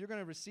 If you're going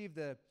to receive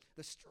the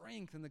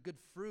strength and the good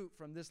fruit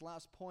from this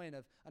last point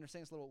of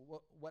understanding this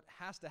little, what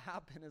has to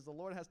happen is the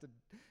Lord has to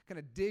kind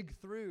of dig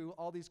through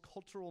all these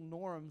cultural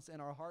norms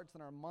in our hearts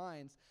and our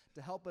minds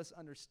to help us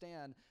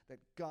understand that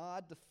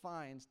God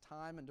defines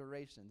time and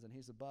durations, and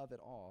he's above it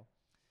all.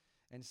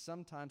 And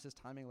sometimes his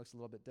timing looks a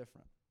little bit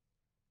different.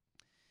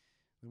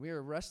 When we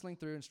are wrestling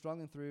through and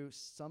struggling through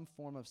some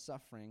form of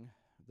suffering,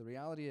 the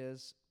reality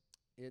is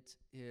it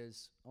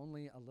is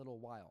only a little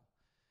while.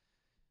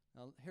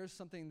 Now, here's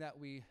something that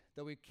we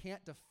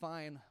can't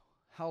define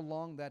how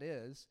long that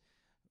is.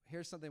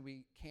 Here's something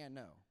we can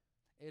know.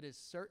 It is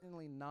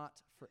certainly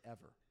not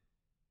forever.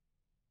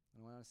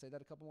 I want to say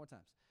that a couple more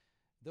times.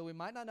 Though we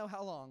might not know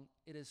how long,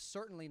 it is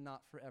certainly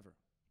not forever.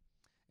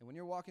 And when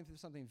you're walking through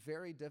something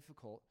very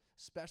difficult,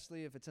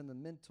 especially if it's in the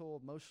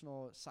mental,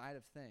 emotional side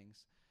of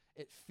things,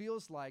 it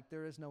feels like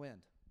there is no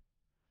end.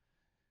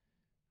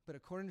 But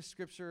according to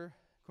Scripture,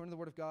 according to the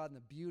Word of God and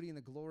the beauty and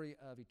the glory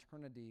of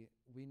eternity,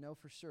 we know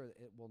for sure that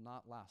it will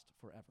not last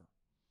forever.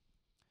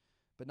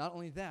 But not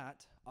only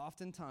that,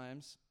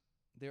 oftentimes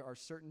there are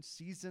certain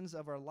seasons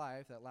of our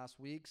life that last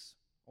weeks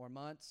or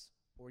months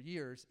or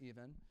years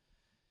even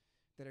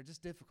that are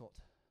just difficult.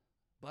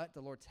 But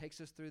the Lord takes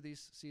us through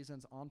these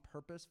seasons on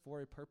purpose,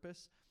 for a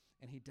purpose,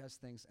 and he does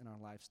things in our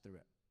lives through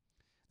it.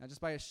 Now,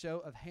 just by a show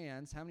of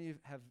hands, how many of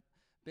you have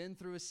been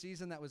through a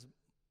season that was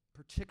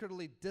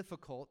particularly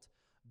difficult,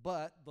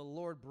 but the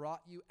Lord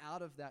brought you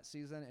out of that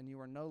season and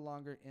you are no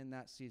longer in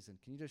that season?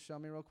 Can you just show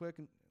me real quick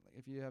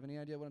if you have any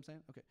idea what I'm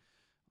saying? Okay,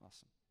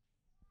 awesome.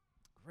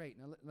 Great.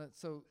 Now,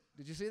 so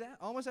did you see that?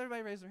 Almost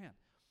everybody raised their hand.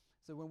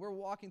 So when we're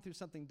walking through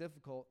something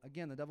difficult,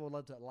 again, the devil would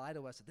love to lie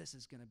to us that this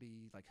is going to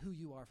be like who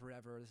you are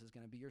forever. This is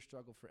going to be your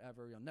struggle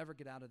forever. You'll never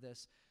get out of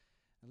this.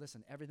 And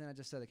listen, everything I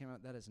just said that came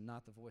out, that is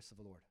not the voice of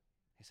the Lord.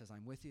 He says,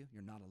 I'm with you.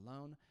 You're not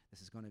alone. This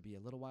is going to be a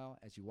little while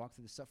as you walk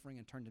through the suffering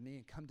and turn to me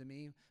and come to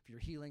me for your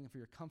healing and for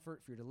your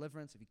comfort, for your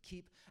deliverance. If you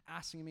keep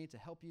asking me to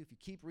help you, if you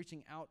keep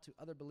reaching out to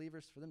other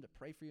believers for them to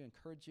pray for you,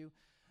 encourage you,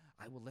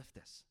 I will lift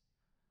this.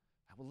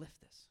 I will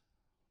lift this.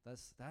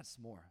 That's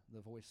more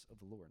the voice of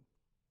the Lord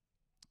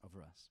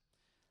over us.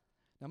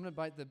 Now I'm going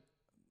to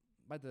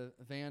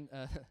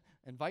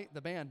invite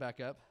the band back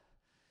up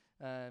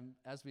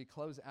as we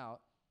close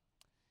out.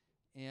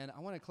 And I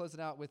want to close it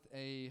out with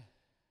I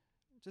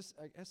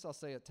guess I'll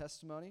say a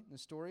testimony, a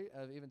story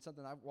of even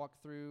something I've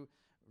walked through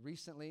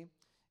recently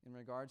in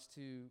regards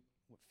to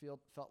what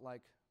felt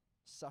like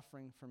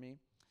suffering for me.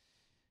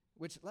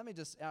 Which, let me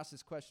just ask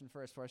this question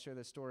first before I share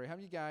this story. How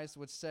many of you guys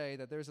would say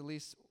that there's at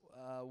least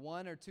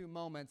one or two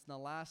moments in the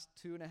last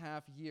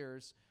 2.5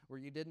 years where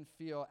you didn't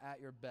feel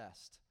at your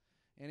best?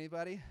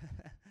 Anybody?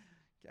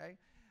 Okay.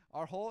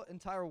 Our whole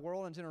entire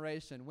world and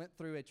generation went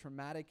through a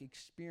traumatic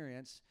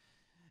experience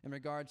in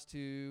regards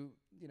to,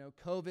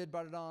 COVID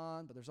brought it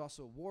on, but there's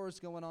also wars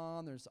going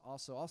on. There's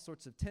also all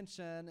sorts of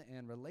tension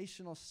and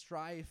relational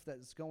strife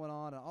that's going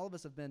on, and all of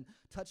us have been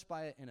touched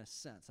by it in a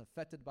sense,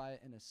 affected by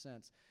it in a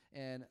sense,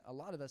 and a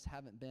lot of us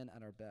haven't been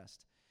at our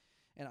best.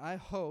 And I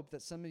hope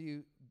that some of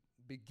you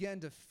begin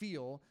to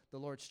feel the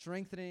Lord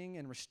strengthening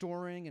and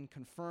restoring and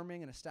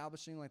confirming and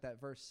establishing, like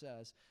that verse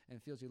says,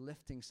 and feels you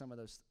lifting some of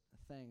those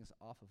things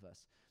off of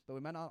us. But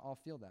we might not all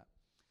feel that.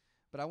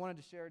 But I wanted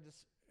to share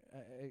just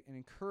an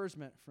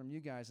encouragement from you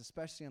guys,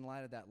 especially in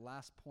light of that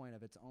last point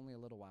of it's only a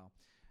little while.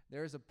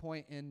 There is a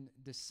point in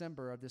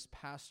December of this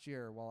past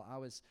year while I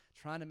was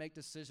trying to make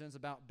decisions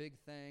about big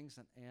things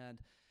and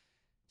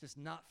just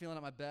not feeling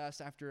at my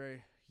best after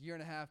a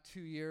 1.5 to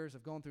 2 years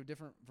of going through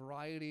different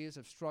varieties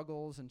of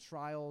struggles and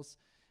trials.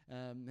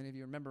 Many of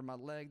you remember my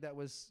leg that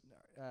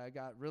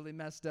got really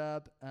messed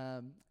up,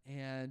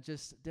 and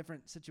just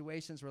different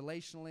situations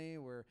relationally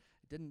where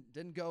it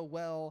didn't go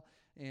well,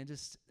 and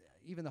just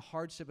even the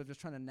hardship of just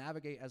trying to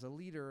navigate as a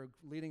leader,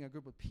 leading a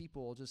group of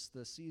people, just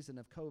the season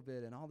of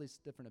COVID and all these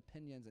different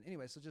opinions. And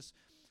anyway, so just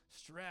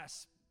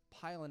stress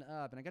piling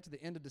up. And I got to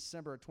the end of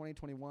December of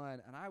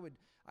 2021, and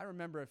I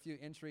remember a few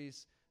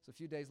entries, so a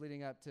few days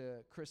leading up to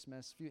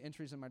Christmas, a few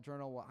entries in my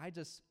journal where I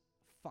just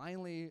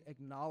finally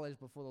acknowledged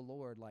before the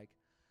Lord, like,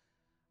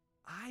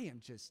 I am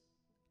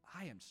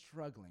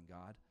struggling,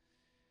 God.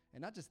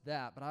 And not just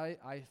that, but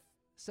I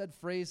said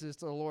phrases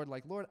to the Lord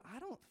like, Lord, I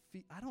don't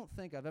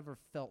think I've ever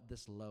felt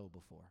this low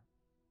before.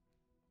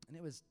 And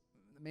it was,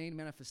 the main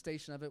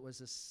manifestation of it was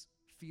this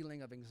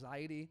feeling of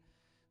anxiety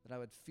that I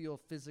would feel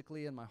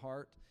physically in my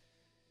heart.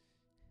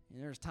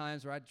 And there's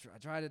times where I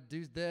try to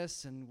do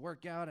this and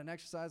work out and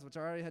exercise, which I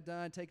already had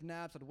done, take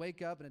naps. I'd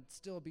wake up and it'd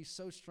still be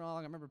so strong.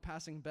 I remember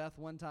passing Beth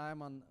one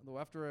time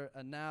after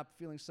a nap,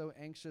 feeling so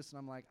anxious, and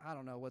I'm like, I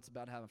don't know what's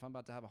about to happen, if I'm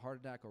about to have a heart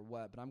attack or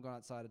what, but I'm going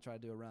outside to try to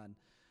do a run.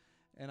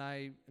 And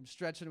I am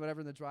stretching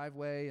whatever in the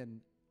driveway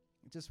and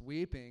just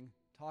weeping,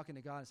 talking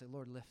to God and say,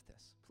 Lord, lift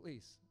this,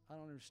 please. I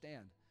don't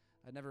understand.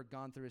 I'd never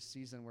gone through a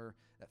season where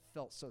that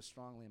felt so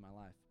strongly in my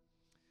life.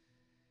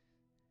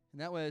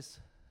 And that was,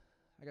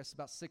 I guess,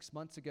 about 6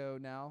 months ago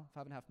now,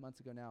 5.5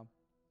 months ago now.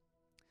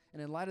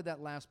 And in light of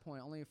that last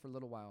point, only for a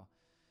little while,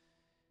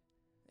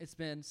 it's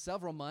been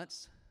several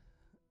months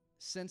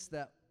since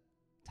that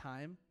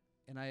time,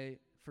 and I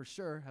for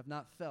sure have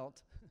not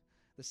felt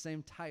the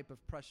same type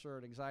of pressure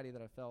and anxiety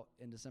that I felt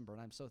in December,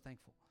 and I'm so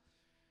thankful.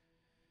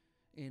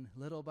 In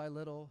little by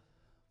little,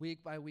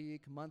 week by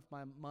week, month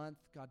by month,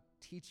 God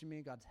teaching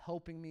me, God's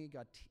helping me,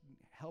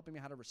 helping me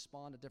how to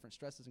respond to different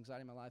stresses,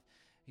 anxiety in my life.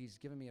 He's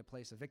given me a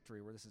place of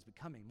victory where this is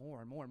becoming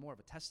more and more and more of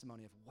a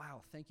testimony of,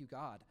 wow, thank you,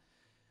 God,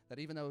 that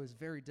even though it was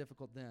very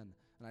difficult then,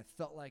 and I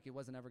felt like it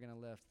wasn't ever going to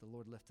lift, the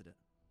Lord lifted it.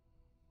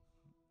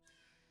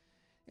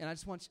 And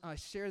I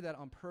share that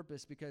on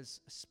purpose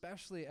because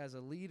especially as a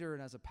leader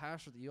and as a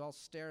pastor that you all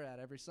stare at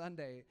every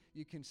Sunday,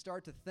 you can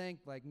start to think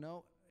like,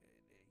 no,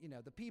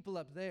 the people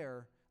up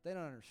there, they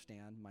don't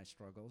understand my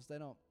struggles. They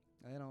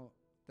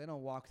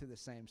don't walk through the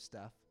same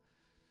stuff.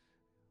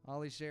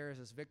 All he shares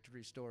is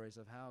victory stories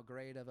of how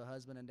great of a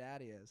husband and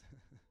dad he is,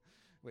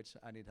 which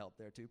I need help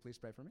there too. Please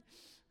pray for me.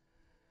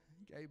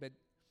 Okay, but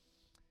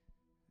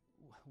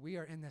we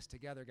are in this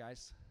together,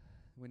 guys.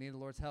 We need the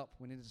Lord's help.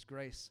 We need His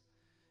grace.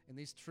 And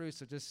these truths,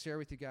 so just share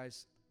with you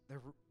guys,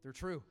 they're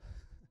true.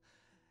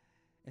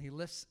 And He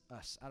lifts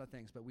us out of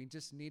things, but we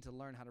just need to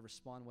learn how to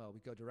respond well. We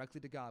go directly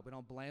to God. We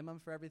don't blame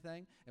Him for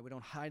everything, and we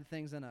don't hide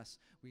things in us.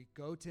 We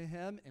go to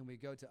Him, and we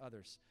go to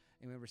others,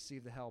 and we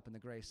receive the help and the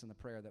grace and the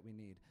prayer that we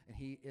need. And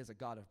He is a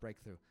God of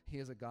breakthrough. He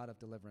is a God of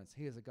deliverance.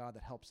 He is a God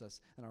that helps us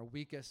in our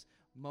weakest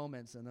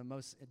moments and the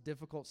most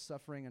difficult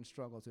suffering and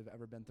struggles we've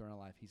ever been through in our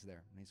life. He's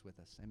there, and He's with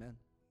us. Amen?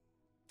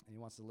 And He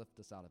wants to lift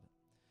us out of it.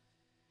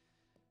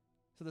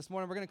 So this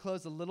morning, we're going to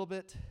close a little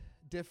bit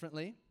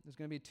differently. There's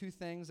going to be two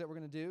things that we're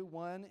going to do.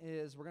 One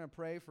is we're going to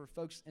pray for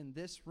folks in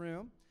this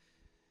room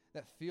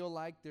that feel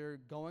like they're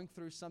going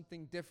through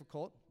something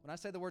difficult. When I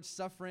say the word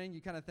suffering,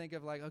 you kind of think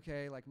of like,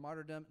 okay, like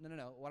martyrdom.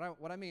 No.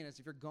 What I mean is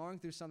if you're going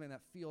through something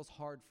that feels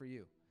hard for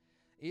you,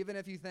 even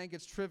if you think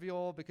it's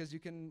trivial because you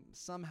can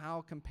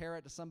somehow compare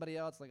it to somebody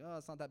else, like, oh,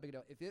 it's not that big a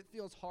deal. If it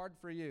feels hard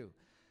for you,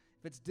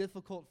 if it's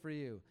difficult for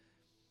you,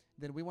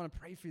 then we want to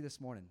pray for you this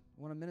morning.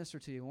 We want to minister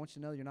to you. We want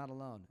you to know you're not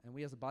alone. And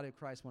we as the body of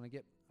Christ want to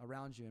get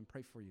around you and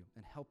pray for you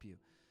and help you.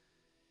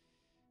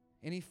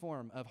 any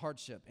form of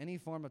hardship, any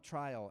form of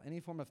trial, any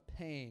form of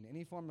pain,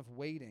 any form of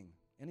waiting,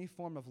 any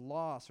form of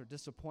loss or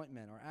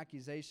disappointment or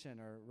accusation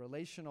or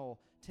relational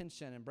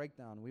tension and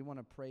breakdown, we want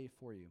to pray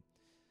for you.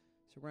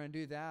 So we're going to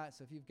do that.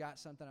 So if you've got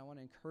something, I want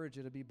to encourage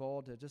you to be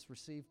bold, to just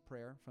receive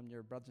prayer from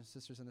your brothers and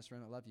sisters in this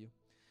room that love you.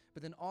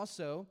 But then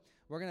also,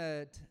 we're going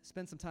to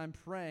spend some time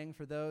praying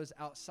for those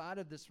outside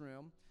of this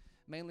room,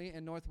 mainly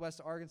in Northwest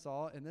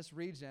Arkansas, in this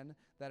region,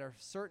 that are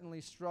certainly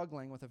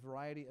struggling with a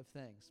variety of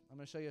things. I'm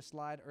going to show you a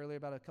slide earlier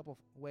about a couple of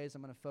ways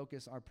I'm going to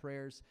focus our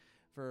prayers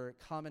for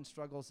common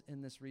struggles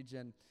in this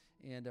region,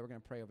 and we're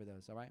going to pray over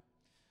those, all right?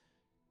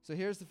 So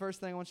here's the first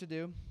thing I want you to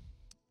do.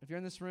 If you're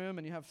in this room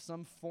and you have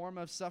some form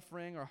of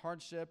suffering or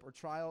hardship or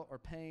trial or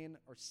pain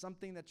or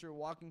something that you're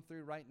walking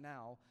through right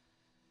now,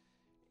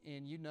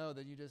 and you know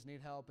that you just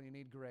need help and you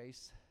need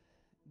grace,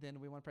 then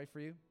we want to pray for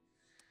you.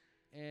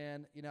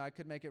 And, I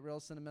could make it real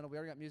sentimental. We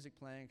already got music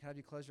playing. Can I have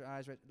you close your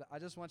eyes? Right? I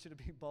just want you to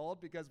be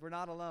bold because we're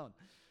not alone.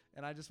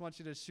 And I just want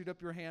you to shoot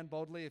up your hand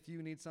boldly if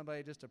you need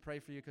somebody just to pray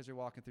for you because you're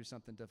walking through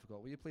something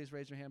difficult. Will you please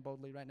raise your hand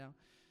boldly right now?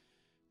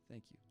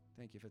 Thank you.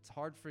 Thank you. If it's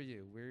hard for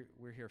you,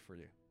 we're here for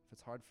you. If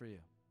it's hard for you.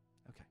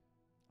 Okay.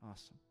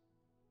 Awesome.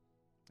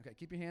 Okay,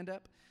 keep your hand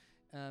up.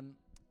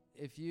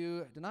 If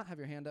you do not have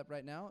your hand up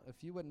right now,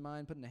 if you wouldn't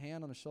mind putting a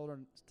hand on the shoulder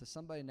to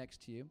somebody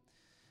next to you.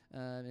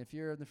 If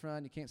you're in the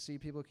front, you can't see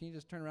people, can you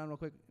just turn around real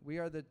quick? We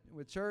are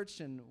with church,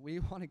 and we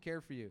want to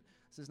care for you.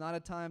 This is not a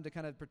time to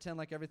kind of pretend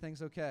like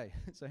everything's okay.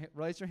 So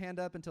raise your hand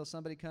up until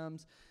somebody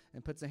comes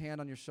and puts a hand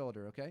on your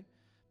shoulder, okay?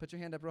 Put your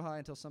hand up real high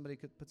until somebody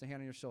puts a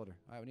hand on your shoulder.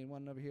 All right, we need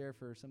one over here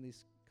for some of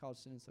these college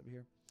students over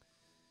here.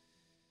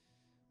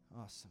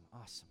 Awesome.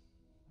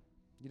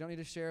 You don't need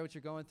to share what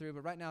you're going through,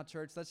 but right now,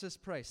 church, let's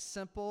just pray.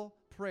 Simple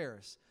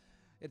prayers.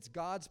 It's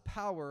God's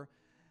power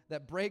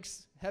that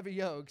breaks heavy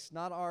yokes,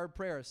 not our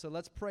prayers. So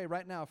let's pray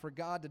right now for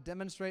God to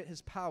demonstrate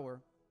his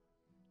power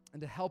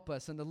and to help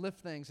us and to lift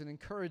things and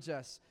encourage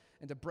us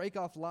and to break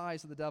off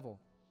lies of the devil.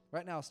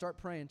 Right now, start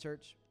praying,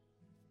 church.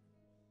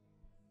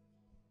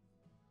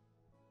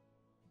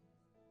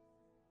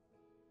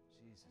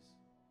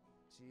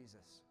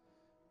 Jesus,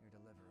 your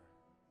deliverer,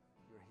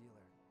 your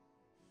healer.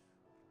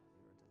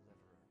 You're a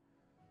deliverer,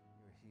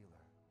 you're a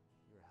healer,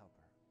 you're a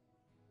helper.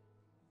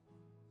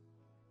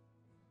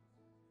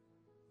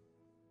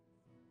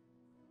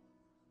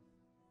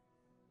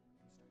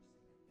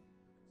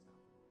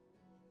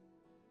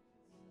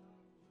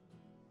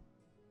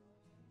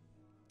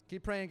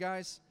 Keep praying,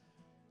 guys.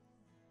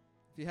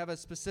 If you have a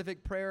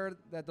specific prayer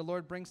that the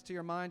Lord brings to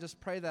your mind, just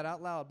pray that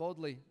out loud,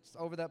 boldly, just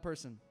over that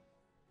person.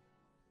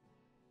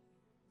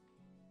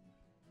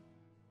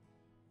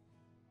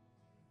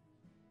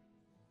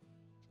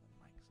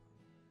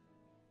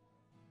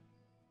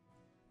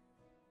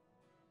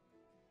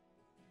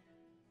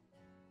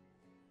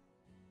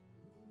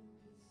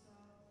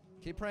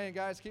 Keep praying,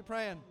 guys. Keep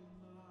praying. In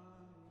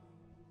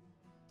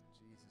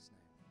Jesus' name.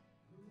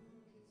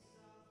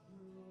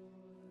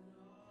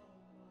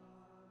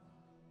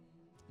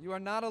 You are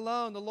not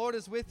alone. The Lord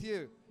is with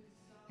you.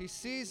 He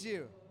sees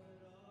you.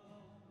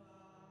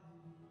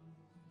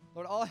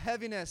 Lord, all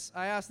heaviness,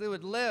 I ask that it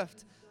would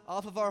lift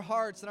off of our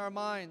hearts and our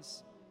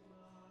minds.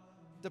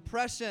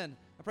 Depression,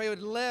 I pray it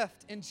would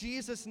lift in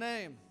Jesus'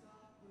 name.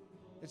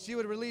 That you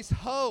would release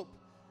hope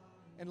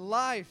and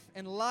life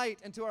and light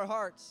into our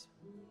hearts.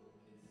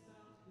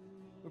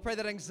 We pray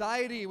that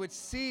anxiety would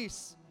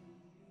cease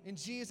in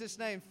Jesus'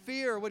 name.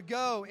 Fear would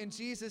go in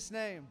Jesus'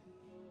 name.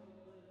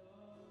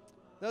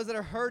 Those that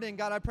are hurting,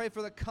 God, I pray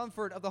for the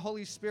comfort of the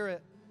Holy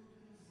Spirit.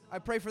 I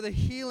pray for the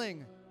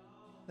healing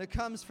that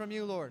comes from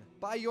you, Lord.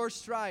 By your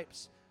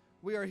stripes,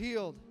 we are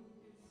healed.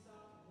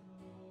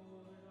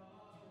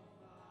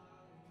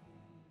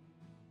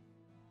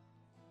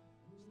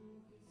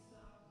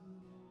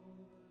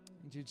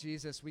 Thank you,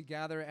 Jesus. We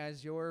gather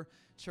as your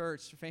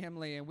church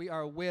family, and we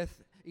are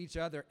with each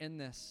other in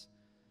this.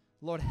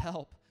 Lord,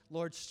 help.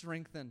 Lord,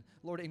 strengthen.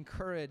 Lord,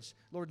 encourage.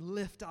 Lord,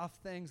 lift off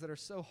things that are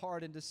so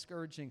hard and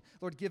discouraging.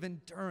 Lord, give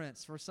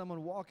endurance for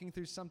someone walking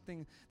through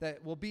something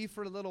that will be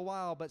for a little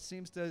while but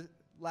seems to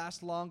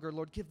last longer.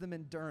 Lord, give them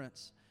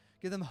endurance.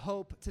 Give them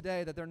hope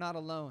today that they're not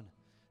alone.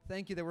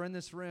 Thank you that we're in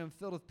this room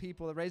filled with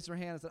people that raise their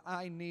hands that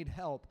I need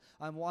help.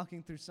 I'm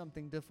walking through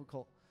something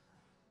difficult.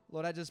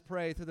 Lord, I just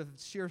pray through the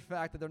sheer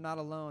fact that they're not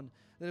alone,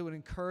 that it would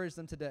encourage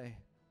them today.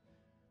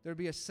 There would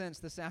be a sense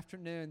this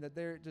afternoon that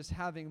they're just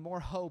having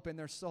more hope in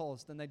their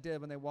souls than they did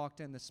when they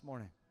walked in this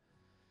morning.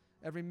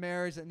 Every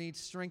marriage that needs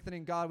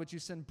strengthening, God, would you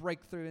send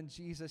breakthrough in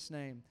Jesus'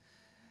 name.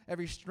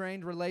 Every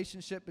strained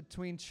relationship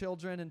between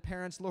children and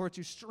parents, Lord, would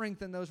you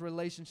strengthen those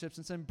relationships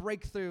and send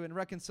breakthrough and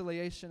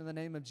reconciliation in the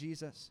name of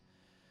Jesus.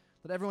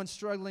 That everyone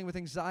struggling with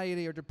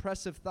anxiety or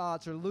depressive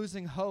thoughts or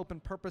losing hope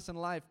and purpose in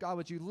life, God,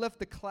 would you lift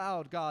the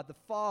cloud, God, the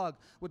fog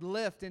would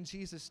lift in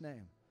Jesus'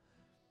 name.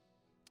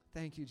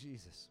 Thank you,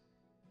 Jesus.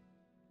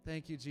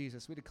 Thank you,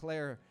 Jesus. We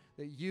declare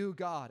that you,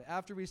 God,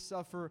 after we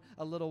suffer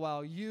a little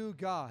while, you,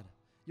 God,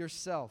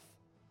 yourself,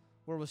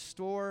 will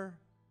restore,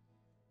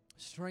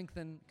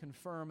 strengthen,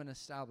 confirm, and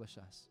establish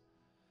us.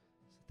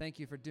 So thank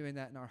you for doing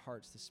that in our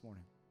hearts this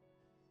morning.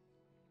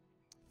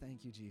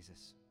 Thank you,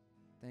 Jesus.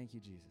 Thank you,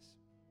 Jesus.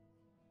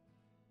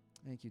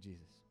 Thank you,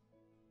 Jesus.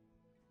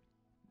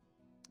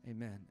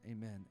 Amen,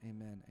 amen,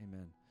 amen,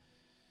 amen.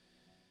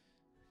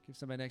 Give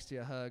somebody next to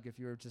you a hug if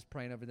you were just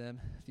praying over them.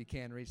 If you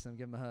can, reach them,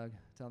 give them a hug.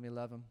 Tell them you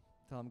love them.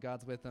 Tell them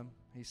God's with them.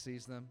 He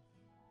sees them.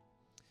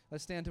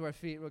 Let's stand to our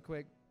feet real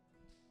quick.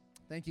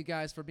 Thank you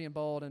guys for being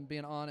bold and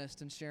being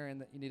honest and sharing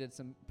that you needed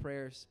some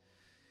prayers.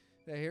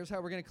 Here's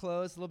how we're going to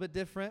close, a little bit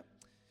different.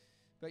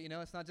 But, you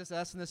know, it's not just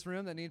us in this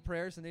room that need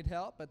prayers and need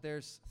help, but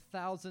there's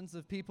thousands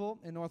of people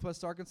in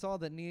Northwest Arkansas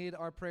that need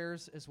our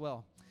prayers as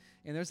well.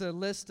 And there's a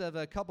list of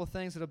a couple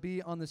things that will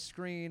be on the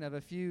screen of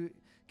a few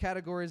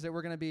categories that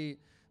we're going to be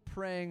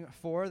praying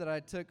for that I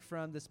took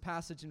from this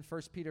passage in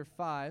 1 Peter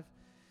 5.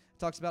 It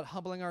talks about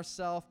humbling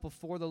ourselves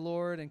before the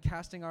Lord and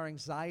casting our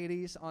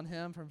anxieties on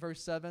him from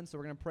verse 7. So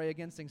we're going to pray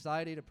against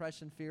anxiety,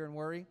 depression, fear, and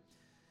worry.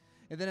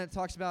 And then it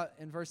talks about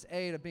in verse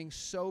 8 of being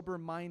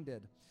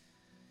sober-minded.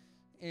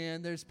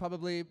 And there's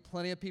probably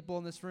plenty of people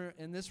in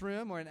this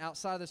room or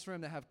outside of this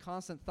room that have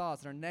constant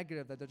thoughts that are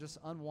negative, that they're just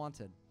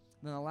unwanted.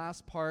 And then the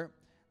last part,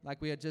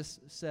 like we had just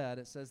said,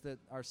 it says that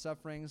our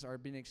sufferings are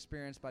being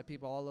experienced by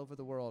people all over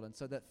the world. And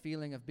so that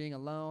feeling of being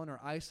alone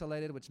or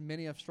isolated, which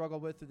many have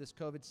struggled with through this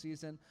COVID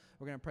season,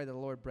 we're going to pray that the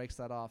Lord breaks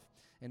that off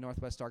in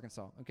Northwest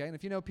Arkansas. Okay? And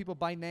if you know people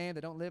by name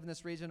that don't live in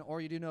this region,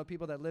 or you do know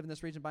people that live in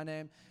this region by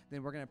name,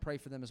 then we're going to pray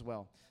for them as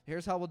well.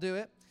 Here's how we'll do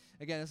it.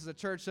 Again, this is a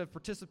church of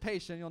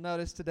participation. You'll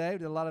notice today we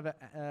did a lot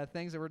of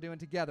things that we're doing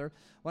together.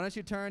 Why don't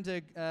you turn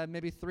to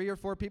maybe 3 or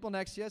 4 people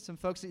next to you, some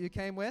folks that you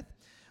came with.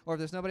 Or if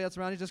there's nobody else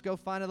around you, just go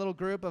find a little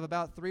group of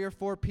about 3 or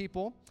 4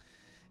 people.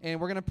 And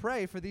we're going to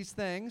pray for these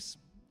things.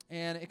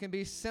 And it can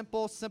be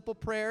simple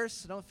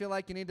prayers. Don't feel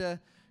like you need to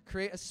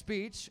create a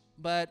speech.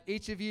 But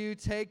each of you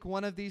take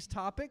one of these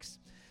topics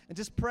and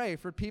just pray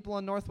for people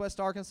in Northwest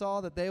Arkansas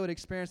that they would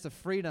experience the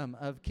freedom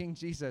of King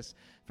Jesus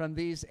from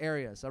these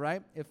areas, all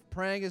right? If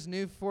praying is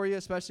new for you,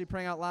 especially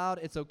praying out loud,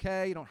 it's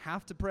okay. You don't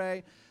have to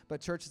pray. But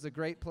church is a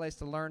great place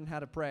to learn how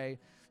to pray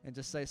and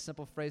just say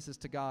simple phrases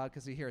to God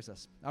because he hears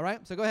us. All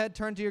right? So go ahead,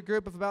 turn to your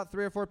group of about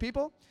 3 or 4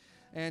 people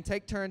and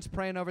take turns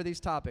praying over these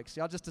topics.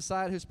 Y'all just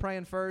decide who's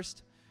praying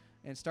first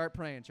and start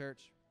praying,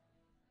 church.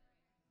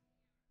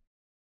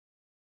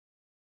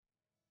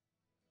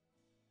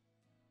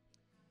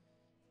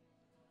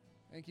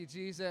 Thank you,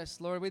 Jesus.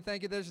 Lord, we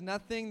thank you there's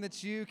nothing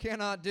that you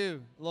cannot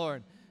do,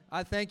 Lord.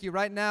 I thank you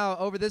right now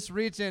over this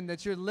region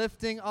that you're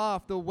lifting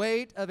off the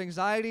weight of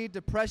anxiety,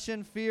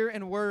 depression, fear,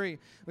 and worry,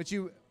 which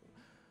you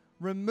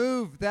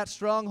remove that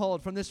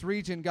stronghold from this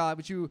region, God.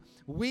 Would you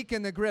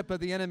weaken the grip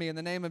of the enemy in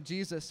the name of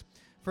Jesus?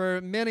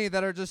 For many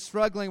that are just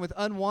struggling with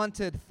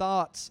unwanted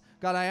thoughts,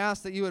 God, I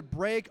ask that you would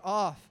break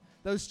off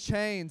those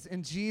chains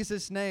in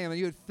Jesus' name, and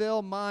you would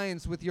fill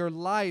minds with your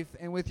life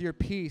and with your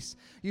peace.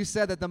 You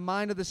said that the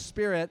mind of the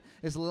Spirit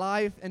is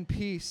life and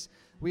peace.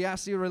 We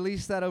ask you to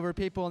release that over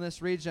people in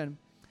this region.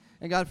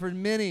 And God, for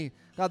many,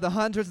 God, the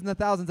hundreds and the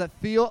thousands that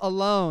feel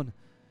alone,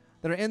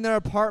 that are in their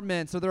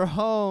apartments or their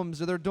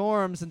homes or their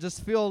dorms and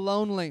just feel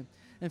lonely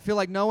and feel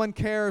like no one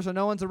cares or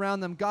no one's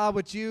around them. God,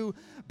 would you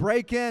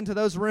break into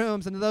those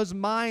rooms and those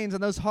minds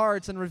and those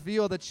hearts and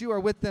reveal that you are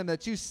with them,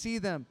 that you see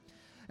them.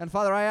 And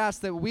Father, I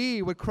ask that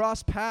we would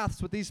cross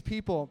paths with these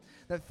people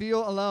that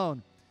feel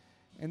alone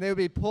and they would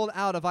be pulled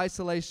out of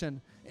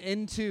isolation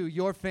into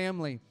your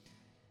family,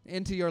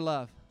 into your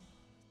love.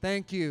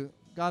 Thank you,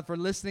 God, for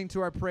listening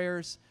to our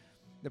prayers.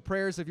 The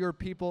prayers of your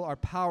people are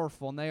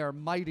powerful, and they are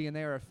mighty, and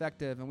they are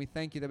effective, and we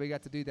thank you that we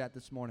got to do that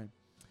this morning.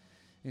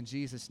 In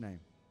Jesus' name.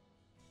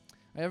 All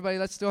right, everybody,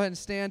 let's go ahead and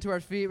stand to our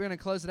feet. We're going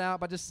to close it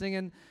out by just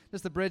singing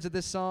just the bridge of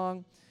this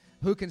song,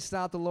 Who Can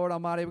Stop the Lord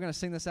Almighty? We're going to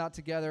sing this out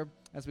together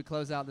as we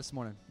close out this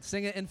morning.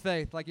 Sing it in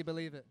faith like you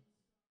believe it.